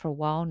doing that for a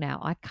while now,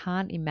 I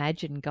can't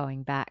imagine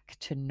going back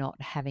to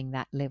not having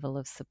that level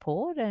of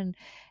support. And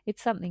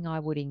it's something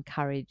I would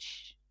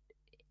encourage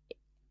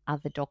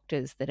other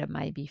doctors that are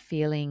maybe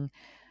feeling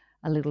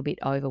a little bit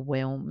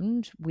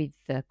overwhelmed with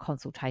the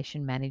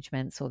consultation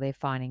managements, or they're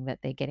finding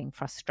that they're getting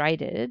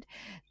frustrated,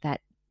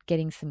 that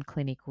getting some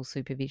clinical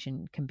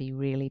supervision can be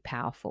really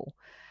powerful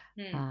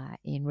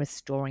in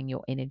restoring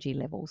your energy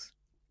levels.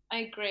 I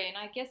agree, and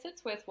I guess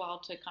it's worthwhile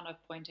to kind of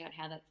point out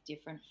how that's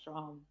different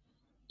from,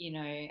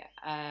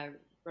 a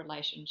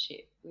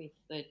relationship with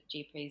the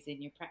GPs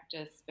in your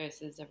practice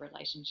versus a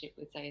relationship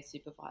with, say, a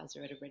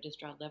supervisor at a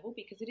registrar level,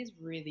 because it is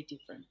really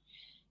different.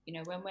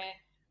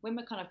 When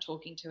we're kind of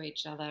talking to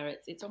each other,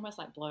 it's almost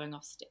like blowing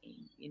off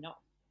steam. You're not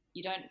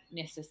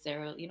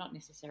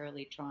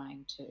necessarily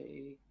trying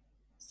to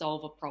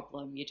solve a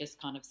problem. You're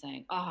just kind of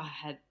saying, "Oh, I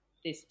had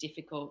this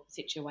difficult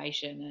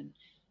situation,"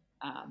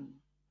 and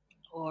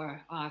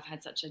or oh, I've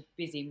had such a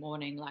busy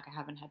morning, like I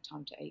haven't had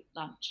time to eat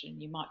lunch,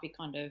 and you might be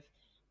kind of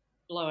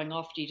blowing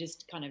off. You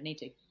just kind of need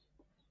to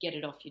get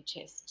it off your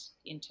chest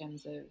in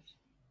terms of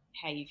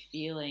how you're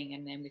feeling.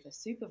 And then with a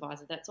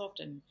supervisor, that's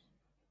often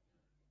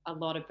a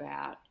lot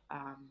about,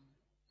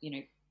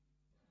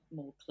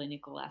 more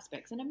clinical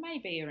aspects, and it may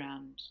be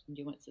around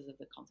nuances of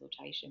the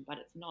consultation, but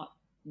it's not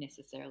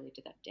necessarily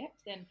to that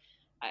depth. And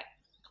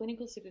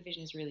clinical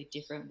supervision is really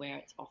different, where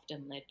it's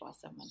often led by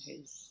someone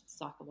who's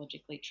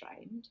psychologically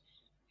trained,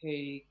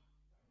 who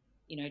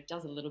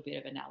does a little bit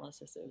of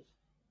analysis of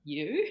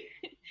you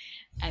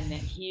and then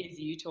hears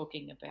you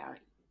talking about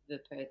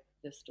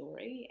the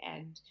story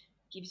and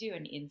gives you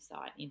an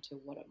insight into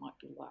what it might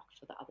be like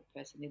for the other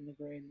person in the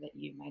room that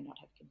you may not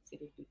have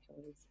considered,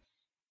 because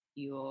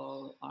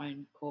your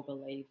own core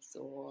beliefs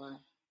or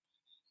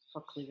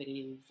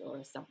proclivities or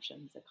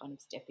assumptions are kind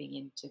of stepping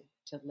in to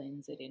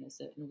lens it in a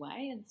certain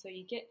way. And so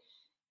you get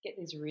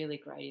these really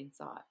great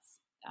insights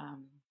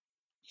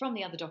from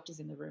the other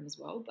doctors in the room as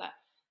well. But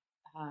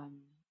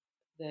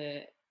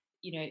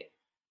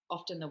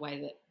often the way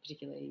that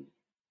particularly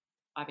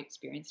I've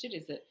experienced it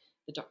is that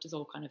the doctors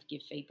all kind of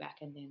give feedback,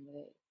 and then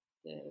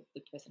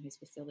the person who's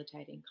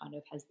facilitating kind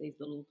of has these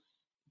little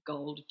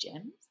gold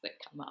gems that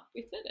come up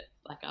with it,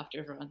 like after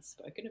everyone's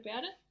spoken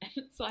about it. And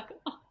it's like,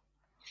 oh,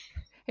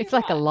 it's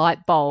like right. A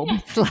light bulb. Yeah.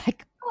 It's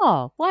like,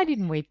 oh, why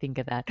didn't we think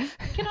of that?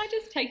 Can I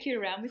just take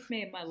you around with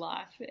me in my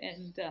life,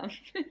 and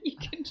you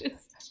can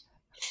just,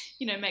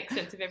 make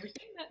sense of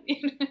everything that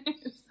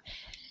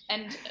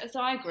And so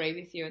I agree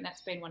with you, and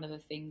that's been one of the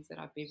things that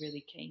I'd be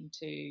really keen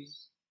to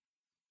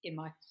in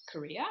my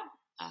career,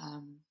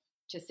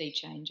 to see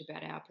change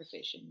about our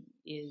profession,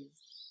 is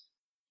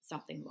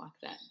something like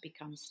that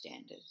becomes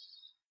standard.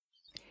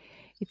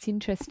 It's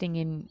interesting,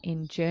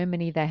 in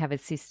Germany they have a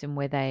system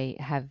where they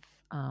have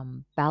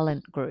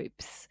Ballant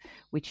groups,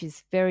 which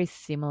is very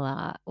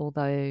similar,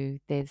 although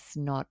there's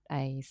not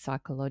a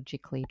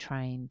psychologically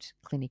trained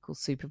clinical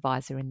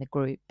supervisor in the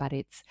group, but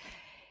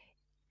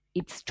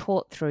it's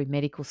taught through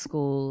medical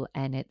school,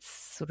 and it's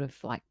sort of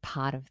like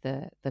part of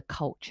the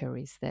culture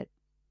is that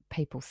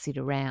people sit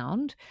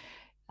around,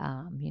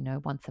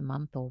 once a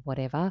month or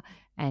whatever,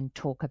 and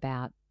talk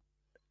about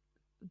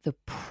the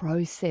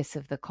process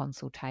of the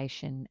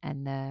consultation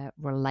and the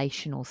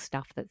relational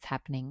stuff that's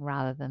happening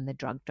rather than the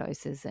drug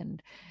doses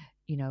and,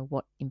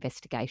 what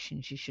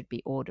investigations you should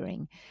be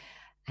ordering.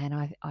 And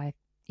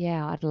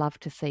I'd love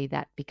to see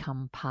that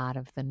become part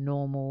of the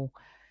normal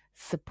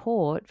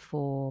support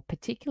for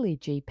particularly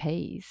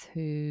GPs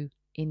who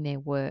in their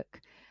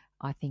work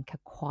I think are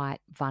quite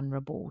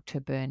vulnerable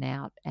to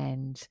burnout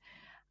and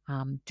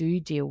do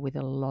deal with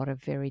a lot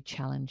of very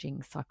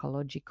challenging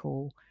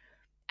psychological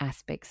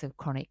aspects of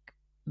chronic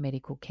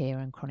medical care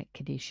and chronic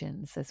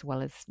conditions as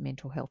well as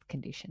mental health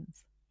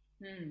conditions.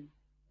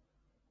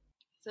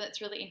 So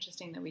that's really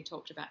interesting that we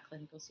talked about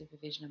clinical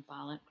supervision and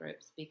violent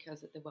groups,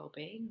 because at the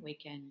Wellbeing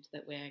Weekend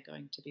that we're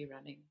going to be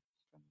running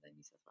from the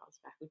New South Wales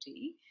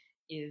faculty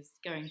is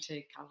going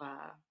to cover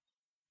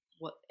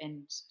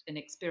an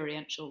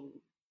experiential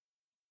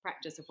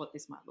practice of what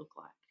this might look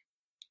like.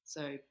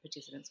 So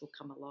participants will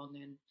come along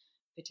and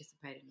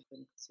participate in a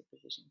clinical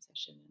supervision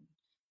session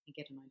and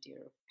get an idea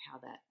of how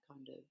that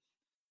kind of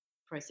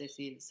process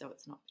is, so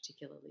it's not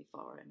particularly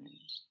foreign, and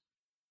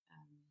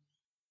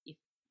if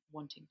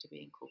wanting to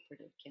be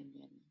incorporated can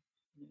then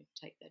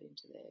take that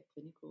into their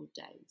clinical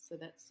days. So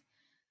that's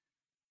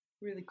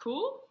really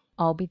cool.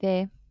 I'll be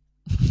there.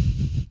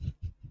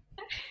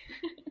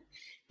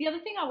 The other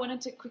thing I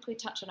wanted to quickly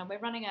touch on, and we're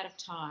running out of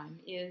time,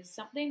 is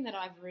something that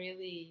I've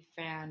really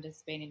found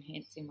has been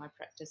enhancing my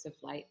practice of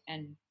late.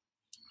 And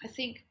I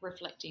think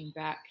reflecting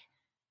back,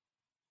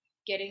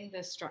 getting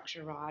the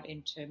structure right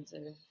in terms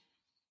of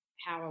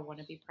how I want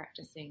to be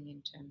practicing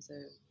in terms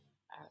of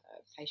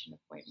patient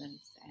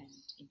appointments and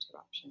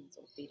interruptions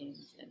or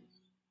fittings and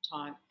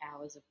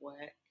hours of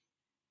work,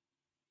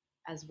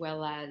 as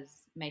well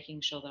as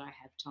making sure that I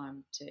have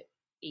time to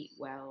eat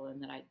well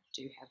and that I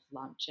do have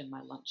lunch and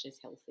my lunch is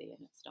healthy and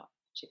it's not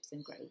chips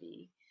and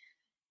gravy,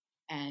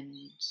 and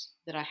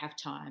that I have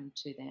time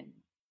to then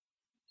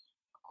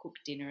cook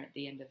dinner at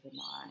the end of the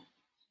night.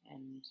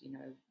 And,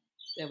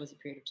 there was a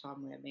period of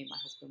time where me and my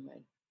husband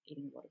were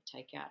eating a lot of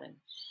takeout, and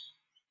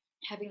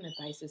having the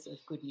basis of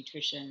good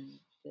nutrition,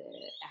 the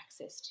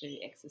access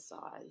to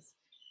exercise,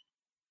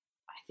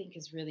 I think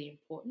is really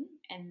important.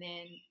 And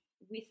then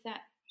with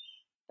that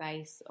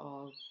base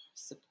of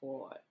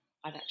support,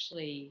 I've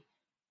actually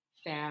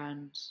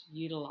found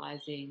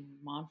utilising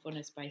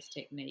mindfulness-based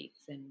techniques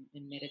and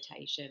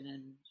meditation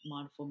and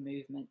mindful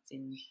movements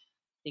in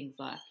things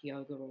like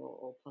yoga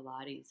or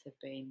Pilates have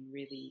been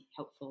really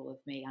helpful of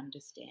me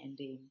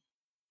understanding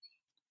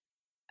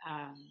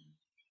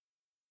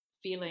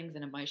feelings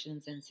and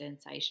emotions and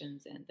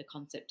sensations and the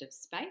concept of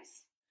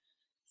space.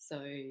 So,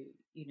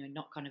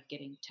 not kind of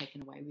getting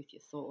taken away with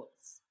your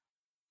thoughts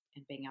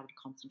and being able to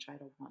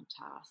concentrate on one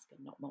task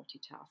and not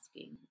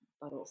multitasking,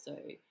 but also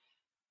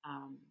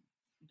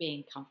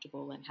being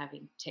comfortable and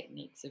having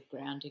techniques of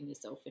grounding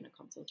yourself in a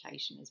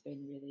consultation has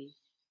been really,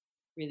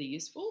 really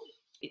useful.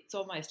 It's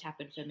almost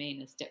happened for me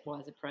in a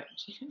stepwise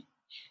approach.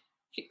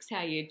 Fix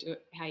how you do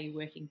it, how you're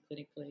working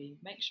clinically,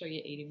 make sure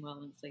you're eating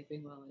well and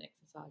sleeping well and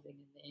exercising,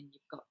 and then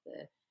you've got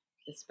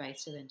the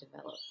space to then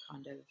develop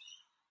kind of,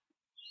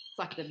 it's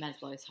like the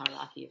Maslow's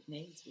hierarchy of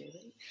needs,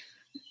 really.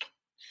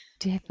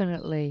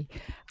 Definitely.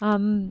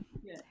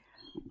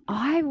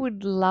 I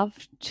would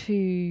love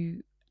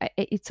to,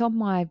 it's on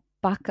my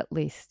bucket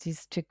list,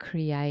 is to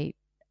create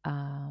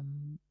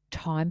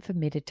time for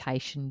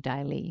meditation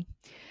daily.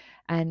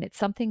 And it's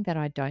something that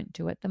I don't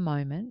do at the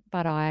moment,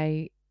 but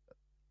I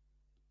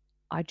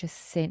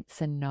just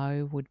sense and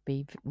know would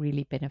be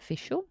really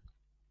beneficial.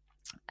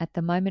 At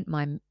the moment,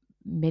 my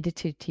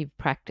meditative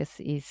practice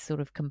is sort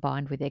of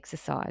combined with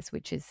exercise,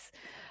 which is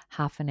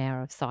half an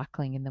hour of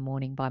cycling in the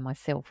morning by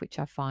myself, which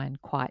I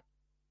find quite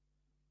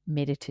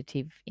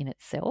meditative in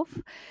itself.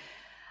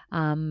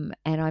 And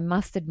I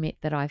must admit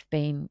that I've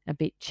been a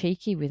bit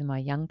cheeky with my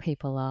young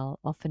people. I'll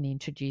often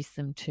introduce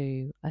them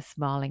to a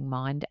Smiling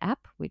Mind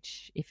app,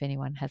 which, if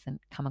anyone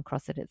hasn't come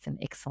across it, it's an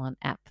excellent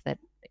app that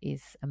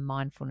is a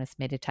mindfulness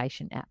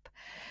meditation app.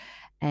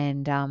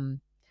 And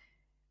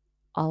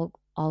I'll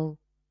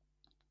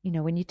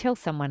when you tell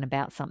someone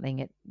about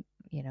something,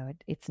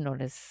 it's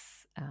not as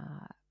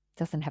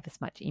doesn't have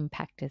as much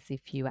impact as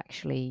if you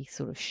actually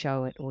sort of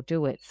show it or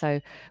do it.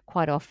 So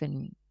quite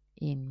often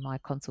in my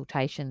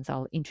consultations,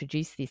 I'll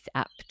introduce this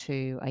app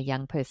to a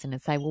young person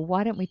and say, well,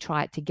 why don't we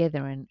try it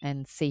together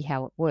and see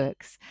how it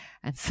works?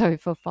 And so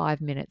for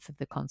 5 minutes of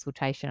the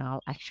consultation,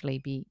 I'll actually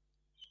be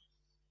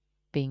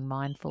being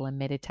mindful and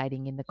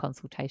meditating in the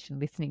consultation,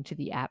 listening to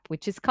the app,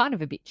 which is kind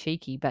of a bit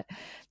cheeky, but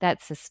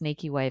that's a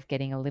sneaky way of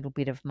getting a little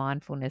bit of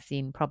mindfulness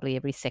in. Probably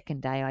every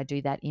second day I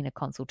do that in a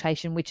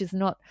consultation, which is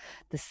not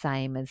the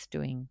same as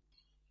doing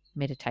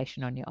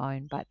meditation on your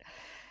own. But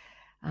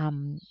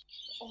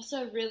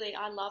also, really,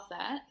 I love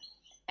that.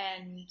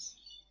 And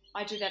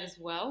I do that as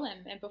well.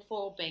 And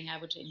before being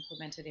able to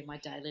implement it in my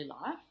daily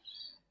life,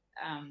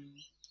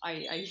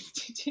 I used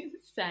to do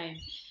the same.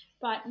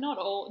 but not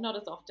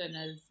as often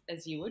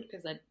as you would,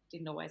 because I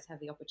didn't always have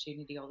the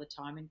opportunity all the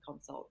time in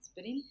consults.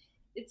 But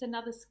it's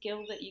another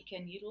skill that you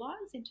can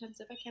utilize in terms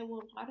of, okay,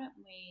 well, why don't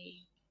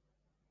we,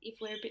 if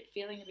we're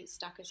feeling a bit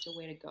stuck as to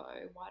where to go,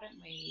 why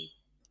don't we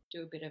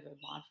do a bit of a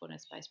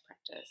mindfulness based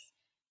practice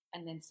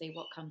and then see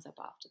what comes up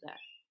after that.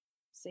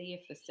 See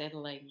if the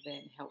settling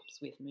then helps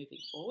with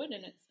moving forward.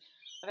 And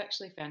I've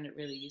actually found it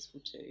really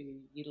useful to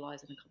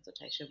utilize in a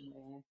consultation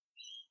where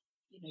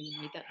you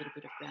need that little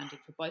bit of grounding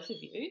for both of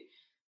you,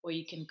 or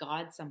you can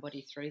guide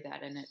somebody through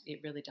that, and it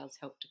really does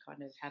help to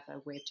kind of have a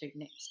where to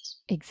next.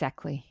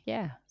 Exactly,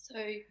 yeah. So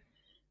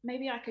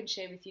maybe I can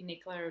share with you,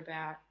 Nicola,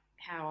 about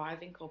how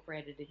I've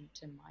incorporated it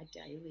into my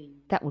daily.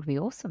 That would be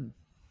awesome.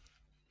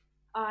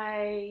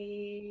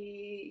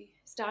 I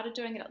started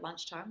doing it at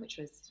lunchtime, which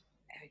was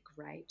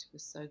great. It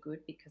was so good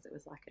because it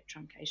was like a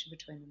truncation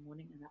between the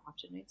morning and the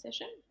afternoon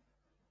session.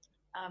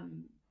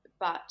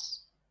 But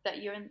that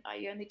you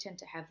only tend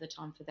to have the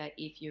time for that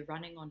if you're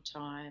running on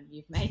time,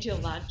 you've made your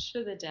lunch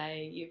for the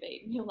day, you've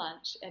eaten your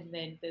lunch, and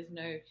then there's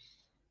no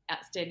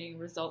outstanding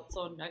results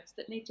or notes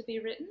that need to be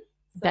written.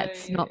 So,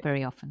 that's not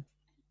very often.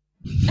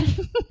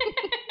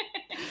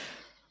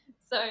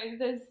 So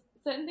there's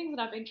certain things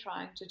that I've been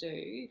trying to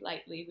do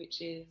lately,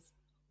 which is,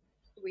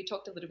 we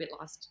talked a little bit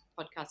last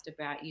podcast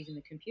about using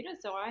the computer.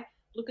 So I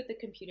look at the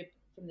computer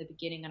from the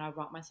beginning and I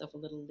write myself a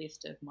little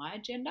list of my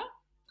agenda.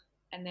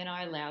 And then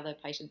I allow the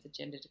patient's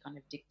agenda to kind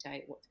of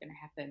dictate what's going to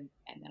happen.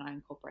 And then I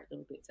incorporate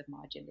little bits of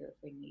my agenda if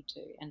we need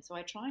to. And so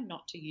I try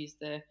not to use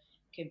the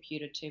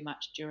computer too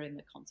much during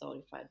the consult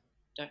if I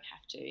don't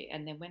have to.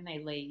 And then when they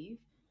leave,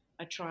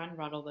 I try and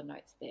write all the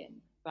notes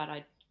then. But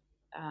I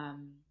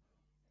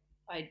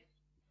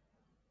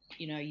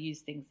use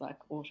things like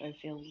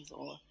autofills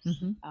or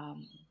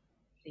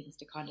things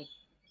to kind of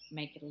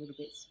make it a little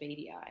bit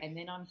speedier. And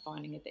then I'm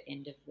finding at the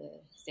end of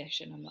the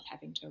session I'm not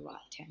having to write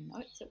 10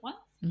 notes at once.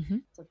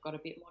 So I've got a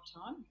bit more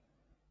time.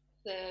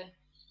 The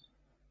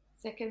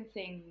second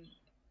thing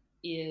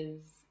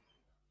is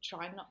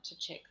try not to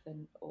check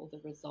all the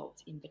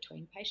results in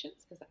between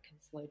patients, because that can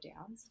slow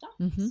down stuff.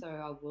 So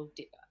I will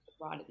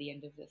right at the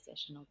end of the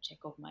session, I'll check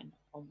all my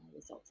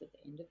results at the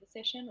end of the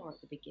session or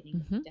at the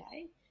beginning of the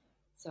day,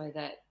 so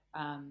that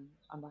I'm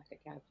like,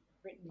 okay, I've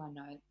written my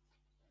notes,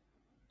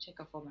 check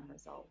off all my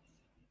results,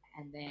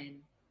 and then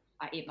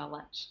I eat my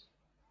lunch.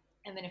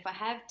 And then if I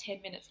have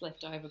 10 minutes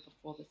left over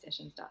before the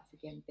session starts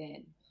again,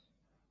 then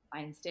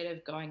instead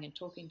of going and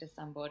talking to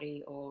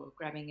somebody or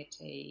grabbing a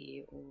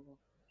tea or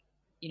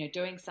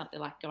doing something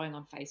like going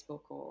on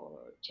Facebook or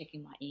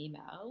checking my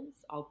emails,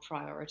 I'll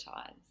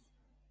prioritize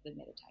the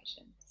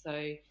meditation. So,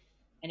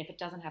 and if it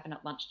doesn't happen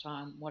at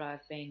lunchtime, what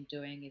I've been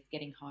doing is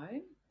getting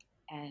home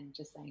and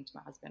just saying to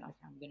my husband, okay,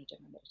 I'm going to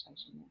do my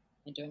meditation now,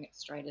 and doing it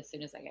straight as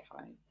soon as I get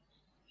home.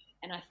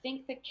 And I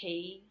think the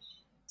key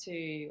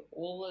to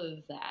all of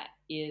that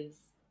is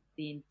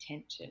the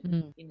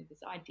intention.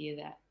 This idea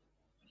that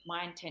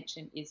my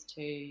intention is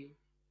to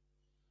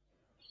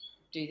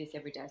do this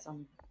every day, so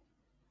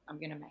I'm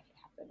going to make it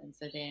happen. And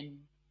so then,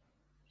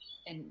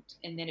 and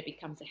then it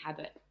becomes a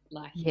habit.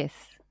 Like, yes,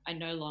 I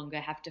no longer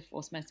have to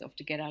force myself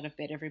to get out of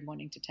bed every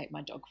morning to take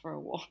my dog for a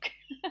walk,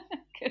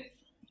 because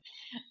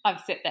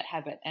I've set that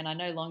habit, and I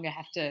no longer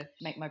have to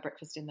make my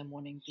breakfast in the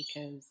morning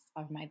because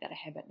I've made that a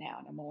habit now,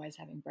 and I'm always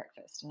having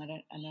breakfast, and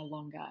I no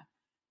longer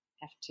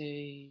have to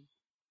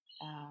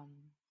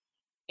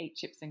eat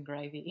chips and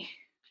gravy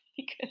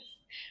because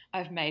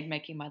I've made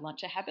making my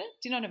lunch a habit.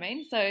 Do you know what I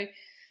mean? So,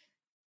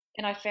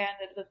 and I found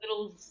that the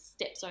little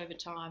steps over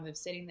time of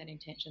setting that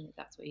intention that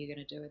that's what you're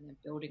going to do, and then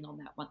building on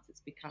that once it's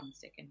become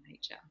second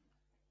nature.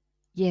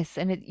 Yes,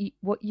 and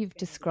what you've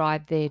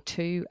described there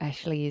too,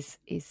 Ashley,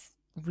 is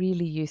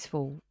really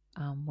useful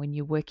when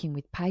you're working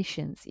with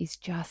patients, is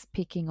just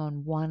picking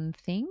on one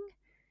thing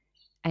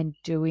and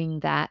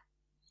doing that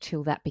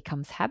till that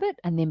becomes habit,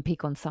 and then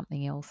pick on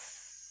something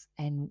else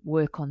and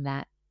work on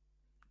that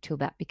till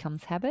that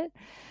becomes habit.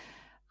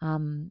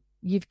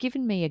 You've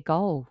given me a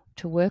goal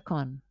to work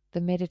on,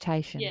 the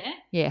meditation.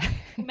 Yeah.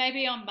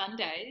 Maybe on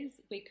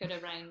Mondays we could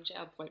arrange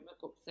our appointment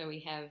book so we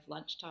have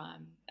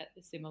lunchtime at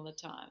the similar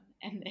time,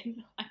 and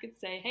then I could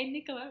say, hey,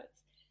 Nicola,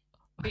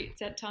 it's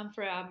that time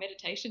for our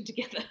meditation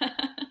together.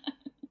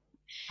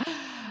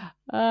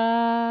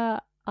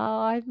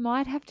 I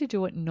might have to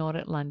do it not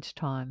at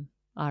lunchtime,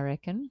 I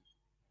reckon.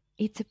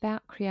 It's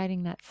about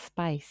creating that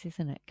space,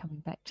 isn't it? Coming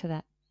back to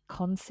that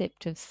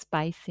concept of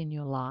space in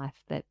your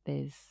life, that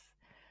there's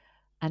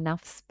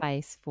enough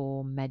space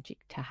for magic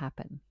to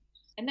happen.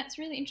 And that's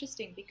really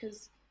interesting,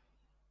 because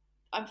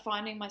I'm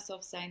finding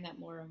myself saying that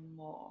more and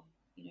more.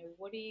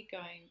 What are you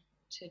going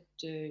to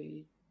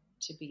do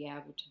to be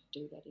able to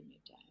do that in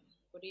your day?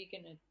 What are you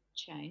going to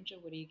change, or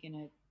what are you going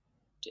to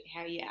do?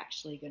 How are you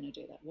actually going to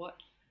do that?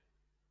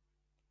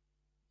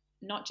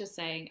 Not just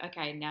saying,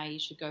 okay, now you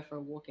should go for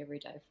a walk every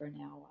day for an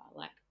hour.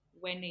 Like,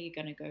 when are you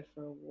going to go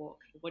for a walk?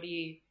 What are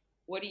you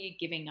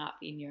giving up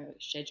in your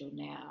schedule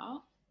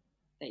now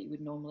that you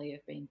would normally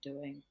have been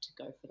doing to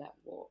go for that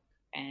walk?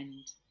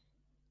 And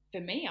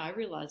for me, I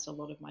realised a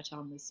lot of my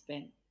time was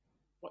spent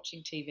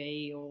watching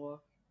TV or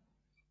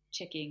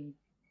checking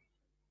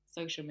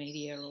social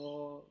media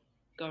or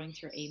going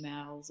through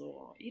emails,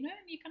 or, you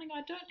kind of go,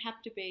 I don't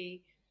have to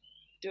be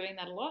doing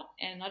that a lot,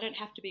 and I don't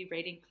have to be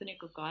reading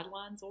clinical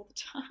guidelines all the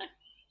time.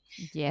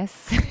 Yes.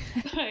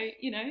 So,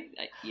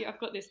 I've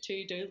got this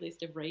to-do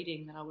list of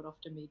reading that I would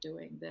often be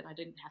doing, that I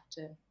didn't have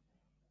to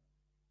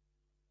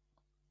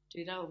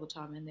do that all the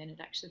time, and then it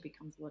actually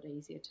becomes a lot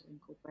easier to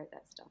incorporate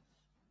that stuff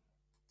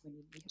when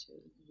you need to,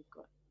 and you've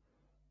got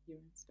your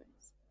own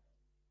space.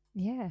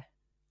 Yeah.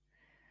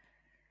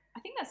 I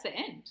think that's the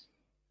end.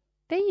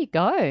 There you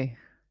go.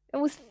 It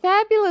was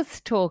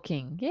fabulous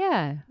talking.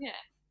 Yeah. Yeah.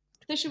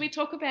 So should we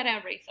talk about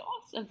our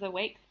resource of the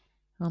week?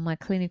 Well, my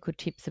clinical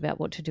tips about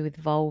what to do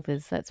with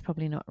vulvas, that's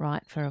probably not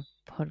right for a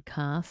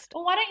podcast.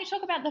 Well, why don't you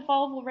talk about the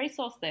vulval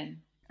resource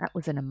then? That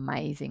was an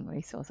amazing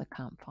resource. I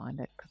can't find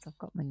it because I've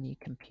got my new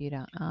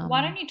computer.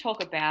 Why don't you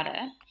talk about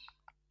it,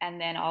 and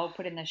then I'll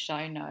put in the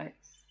show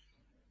notes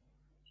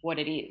what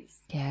it is.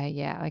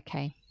 Yeah,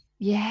 okay.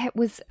 Yeah, it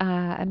was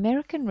an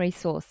American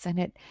resource, and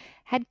it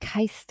had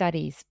case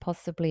studies,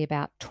 possibly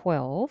about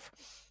 12.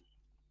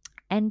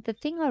 And the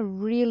thing I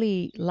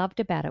really loved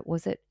about it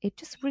was it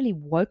just really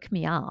woke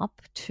me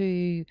up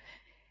to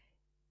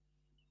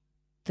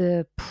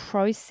the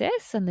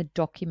process and the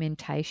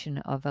documentation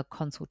of a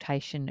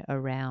consultation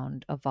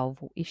around a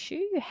vulval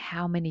issue,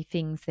 how many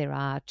things there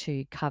are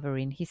to cover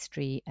in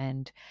history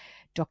and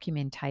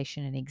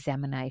documentation and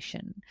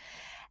examination.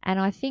 And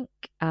I think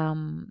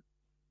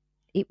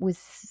it was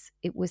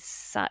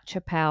such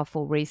a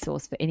powerful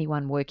resource for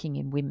anyone working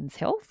in women's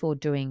health or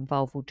doing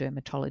vulval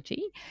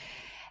dermatology.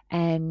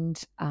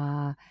 And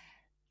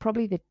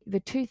probably the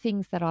two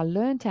things that I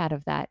learnt out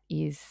of that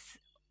is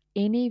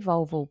any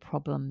vulval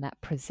problem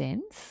that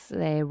presents,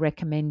 they're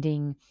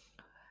recommending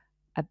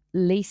at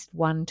least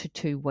 1 to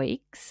 2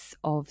 weeks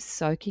of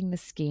soaking the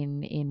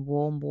skin in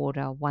warm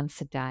water once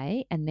a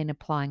day and then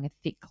applying a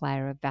thick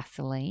layer of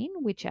Vaseline,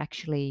 which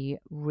actually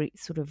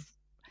sort of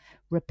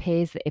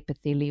repairs the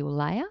epithelial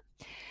layer.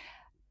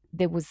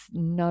 There was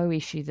no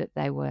issue that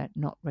they were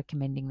not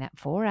recommending that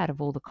for out of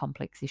all the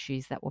complex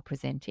issues that were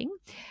presenting.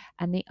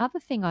 And the other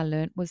thing I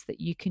learned was that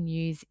you can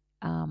use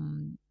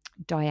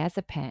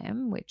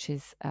diazepam, which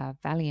is a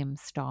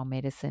Valium-style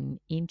medicine,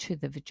 into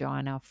the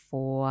vagina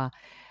for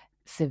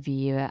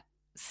severe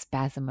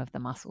spasm of the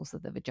muscles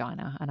of the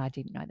vagina. And I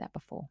didn't know that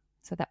before.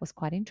 So that was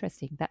quite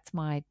interesting. That's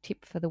my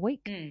tip for the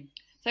week.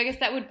 So I guess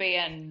that would be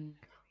an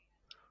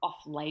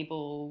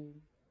off-label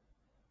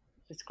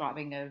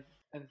prescribing of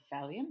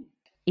Valium.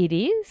 It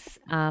is,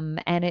 and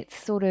it's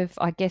sort of,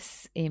 I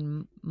guess,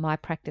 in my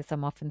practice,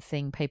 I'm often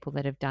seeing people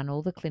that have done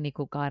all the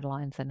clinical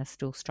guidelines and are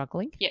still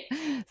struggling. Yeah.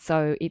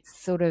 So it's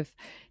sort of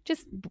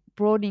just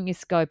broadening your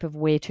scope of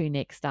where to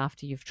next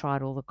after you've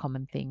tried all the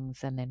common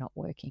things and they're not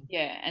working.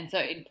 Yeah, and so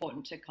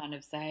important to kind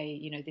of say,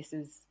 this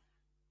is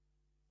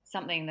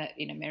something that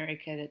in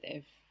America that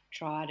they've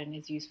tried and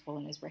is useful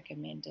and is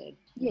recommended.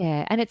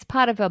 Yeah, and it's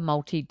part of a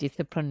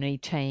multidisciplinary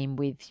team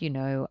with,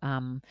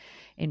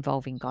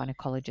 involving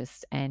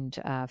gynecologists and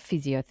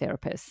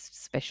physiotherapists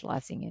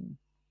specialising in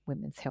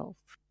women's health,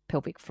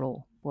 pelvic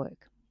floor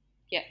work.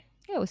 Yeah.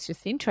 Yeah, it was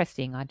just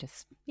interesting.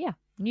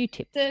 New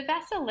tips. The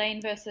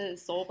Vaseline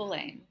versus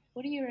Sorboline.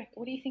 What do you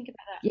think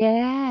about that?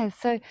 Yeah,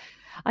 so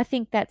I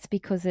think that's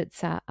because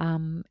it's a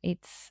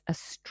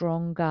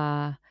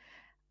stronger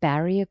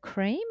barrier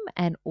cream,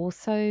 and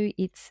also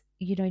it's,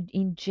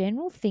 in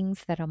general,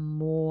 things that are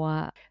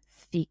more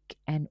thick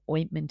and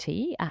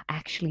ointmenty are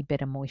actually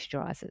better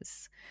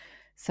moisturizers.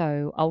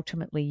 So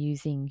ultimately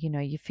using,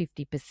 your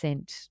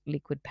 50%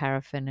 liquid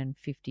paraffin and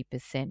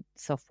 50%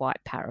 soft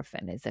white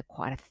paraffin is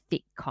quite a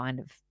thick kind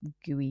of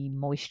gooey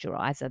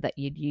moisturizer that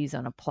you'd use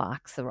on a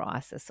plaque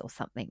psoriasis or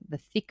something. The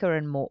thicker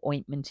and more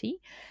ointmenty,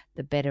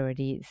 the better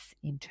it is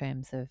in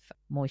terms of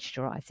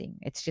moisturizing.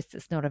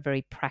 It's not a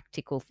very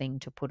practical thing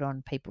to put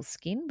on people's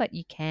skin, but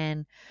you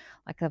can,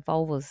 like a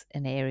vulva's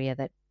an area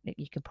that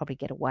you can probably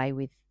get away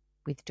with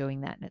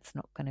doing that, and it's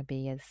not going to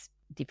be as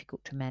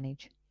difficult to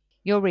manage.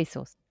 Your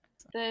resource.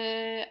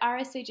 The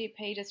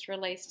RSCGP just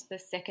released the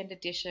second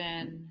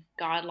edition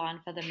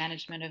guideline for the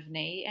management of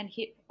knee and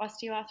hip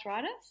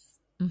osteoarthritis.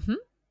 Mm-hmm.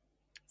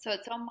 So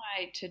it's on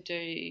my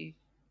to-do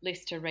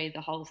list to read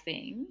the whole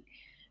thing,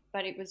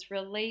 but it was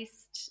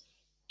released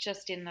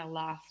just in the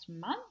last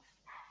month.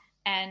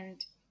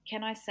 And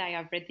can I say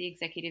I've read the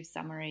executive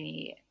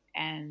summary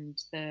and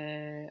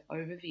the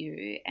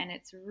overview, and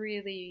it's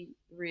really,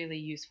 really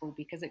useful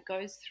because it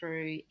goes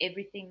through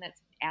everything that's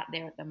out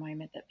there at the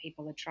moment that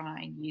people are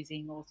trying,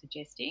 using, or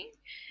suggesting,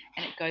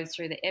 and it goes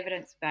through the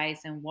evidence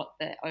base and what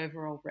the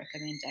overall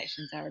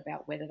recommendations are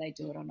about whether they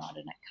do it or not,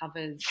 and it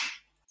covers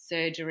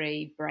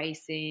surgery,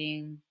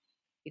 bracing,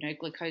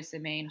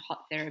 glucosamine,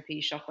 hot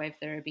therapy, shockwave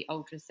therapy,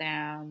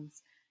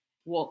 ultrasounds,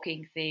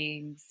 walking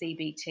things,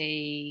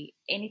 CBT,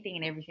 anything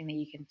and everything that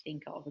you can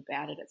think of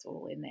about it, it's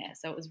all in there.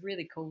 So it was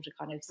really cool to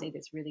kind of see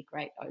this really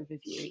great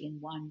overview in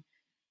one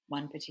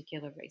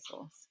particular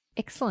resource.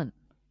 Excellent.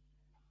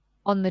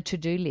 On the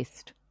to-do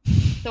list.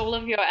 So all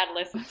of your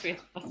adolescents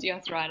with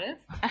osteoarthritis.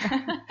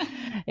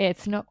 Yeah,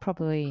 it's not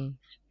probably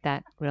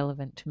that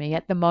relevant to me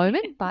at the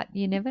moment, but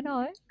you never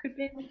know. Could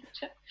be in the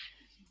future.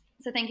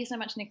 So thank you so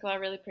much, Nicola. I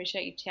really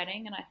appreciate you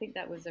chatting, and I think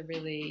that was a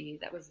really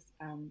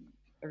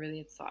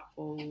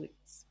insightful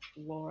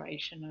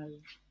exploration of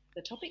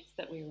the topics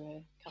that we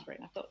were covering.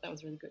 I thought that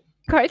was really good.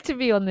 Great to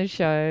be on the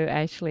show,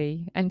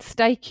 Ashley. And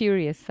stay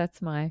curious.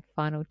 That's my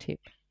final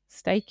tip.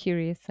 Stay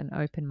curious and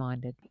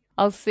open-minded.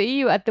 I'll see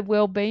you at the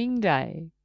Wellbeing Day.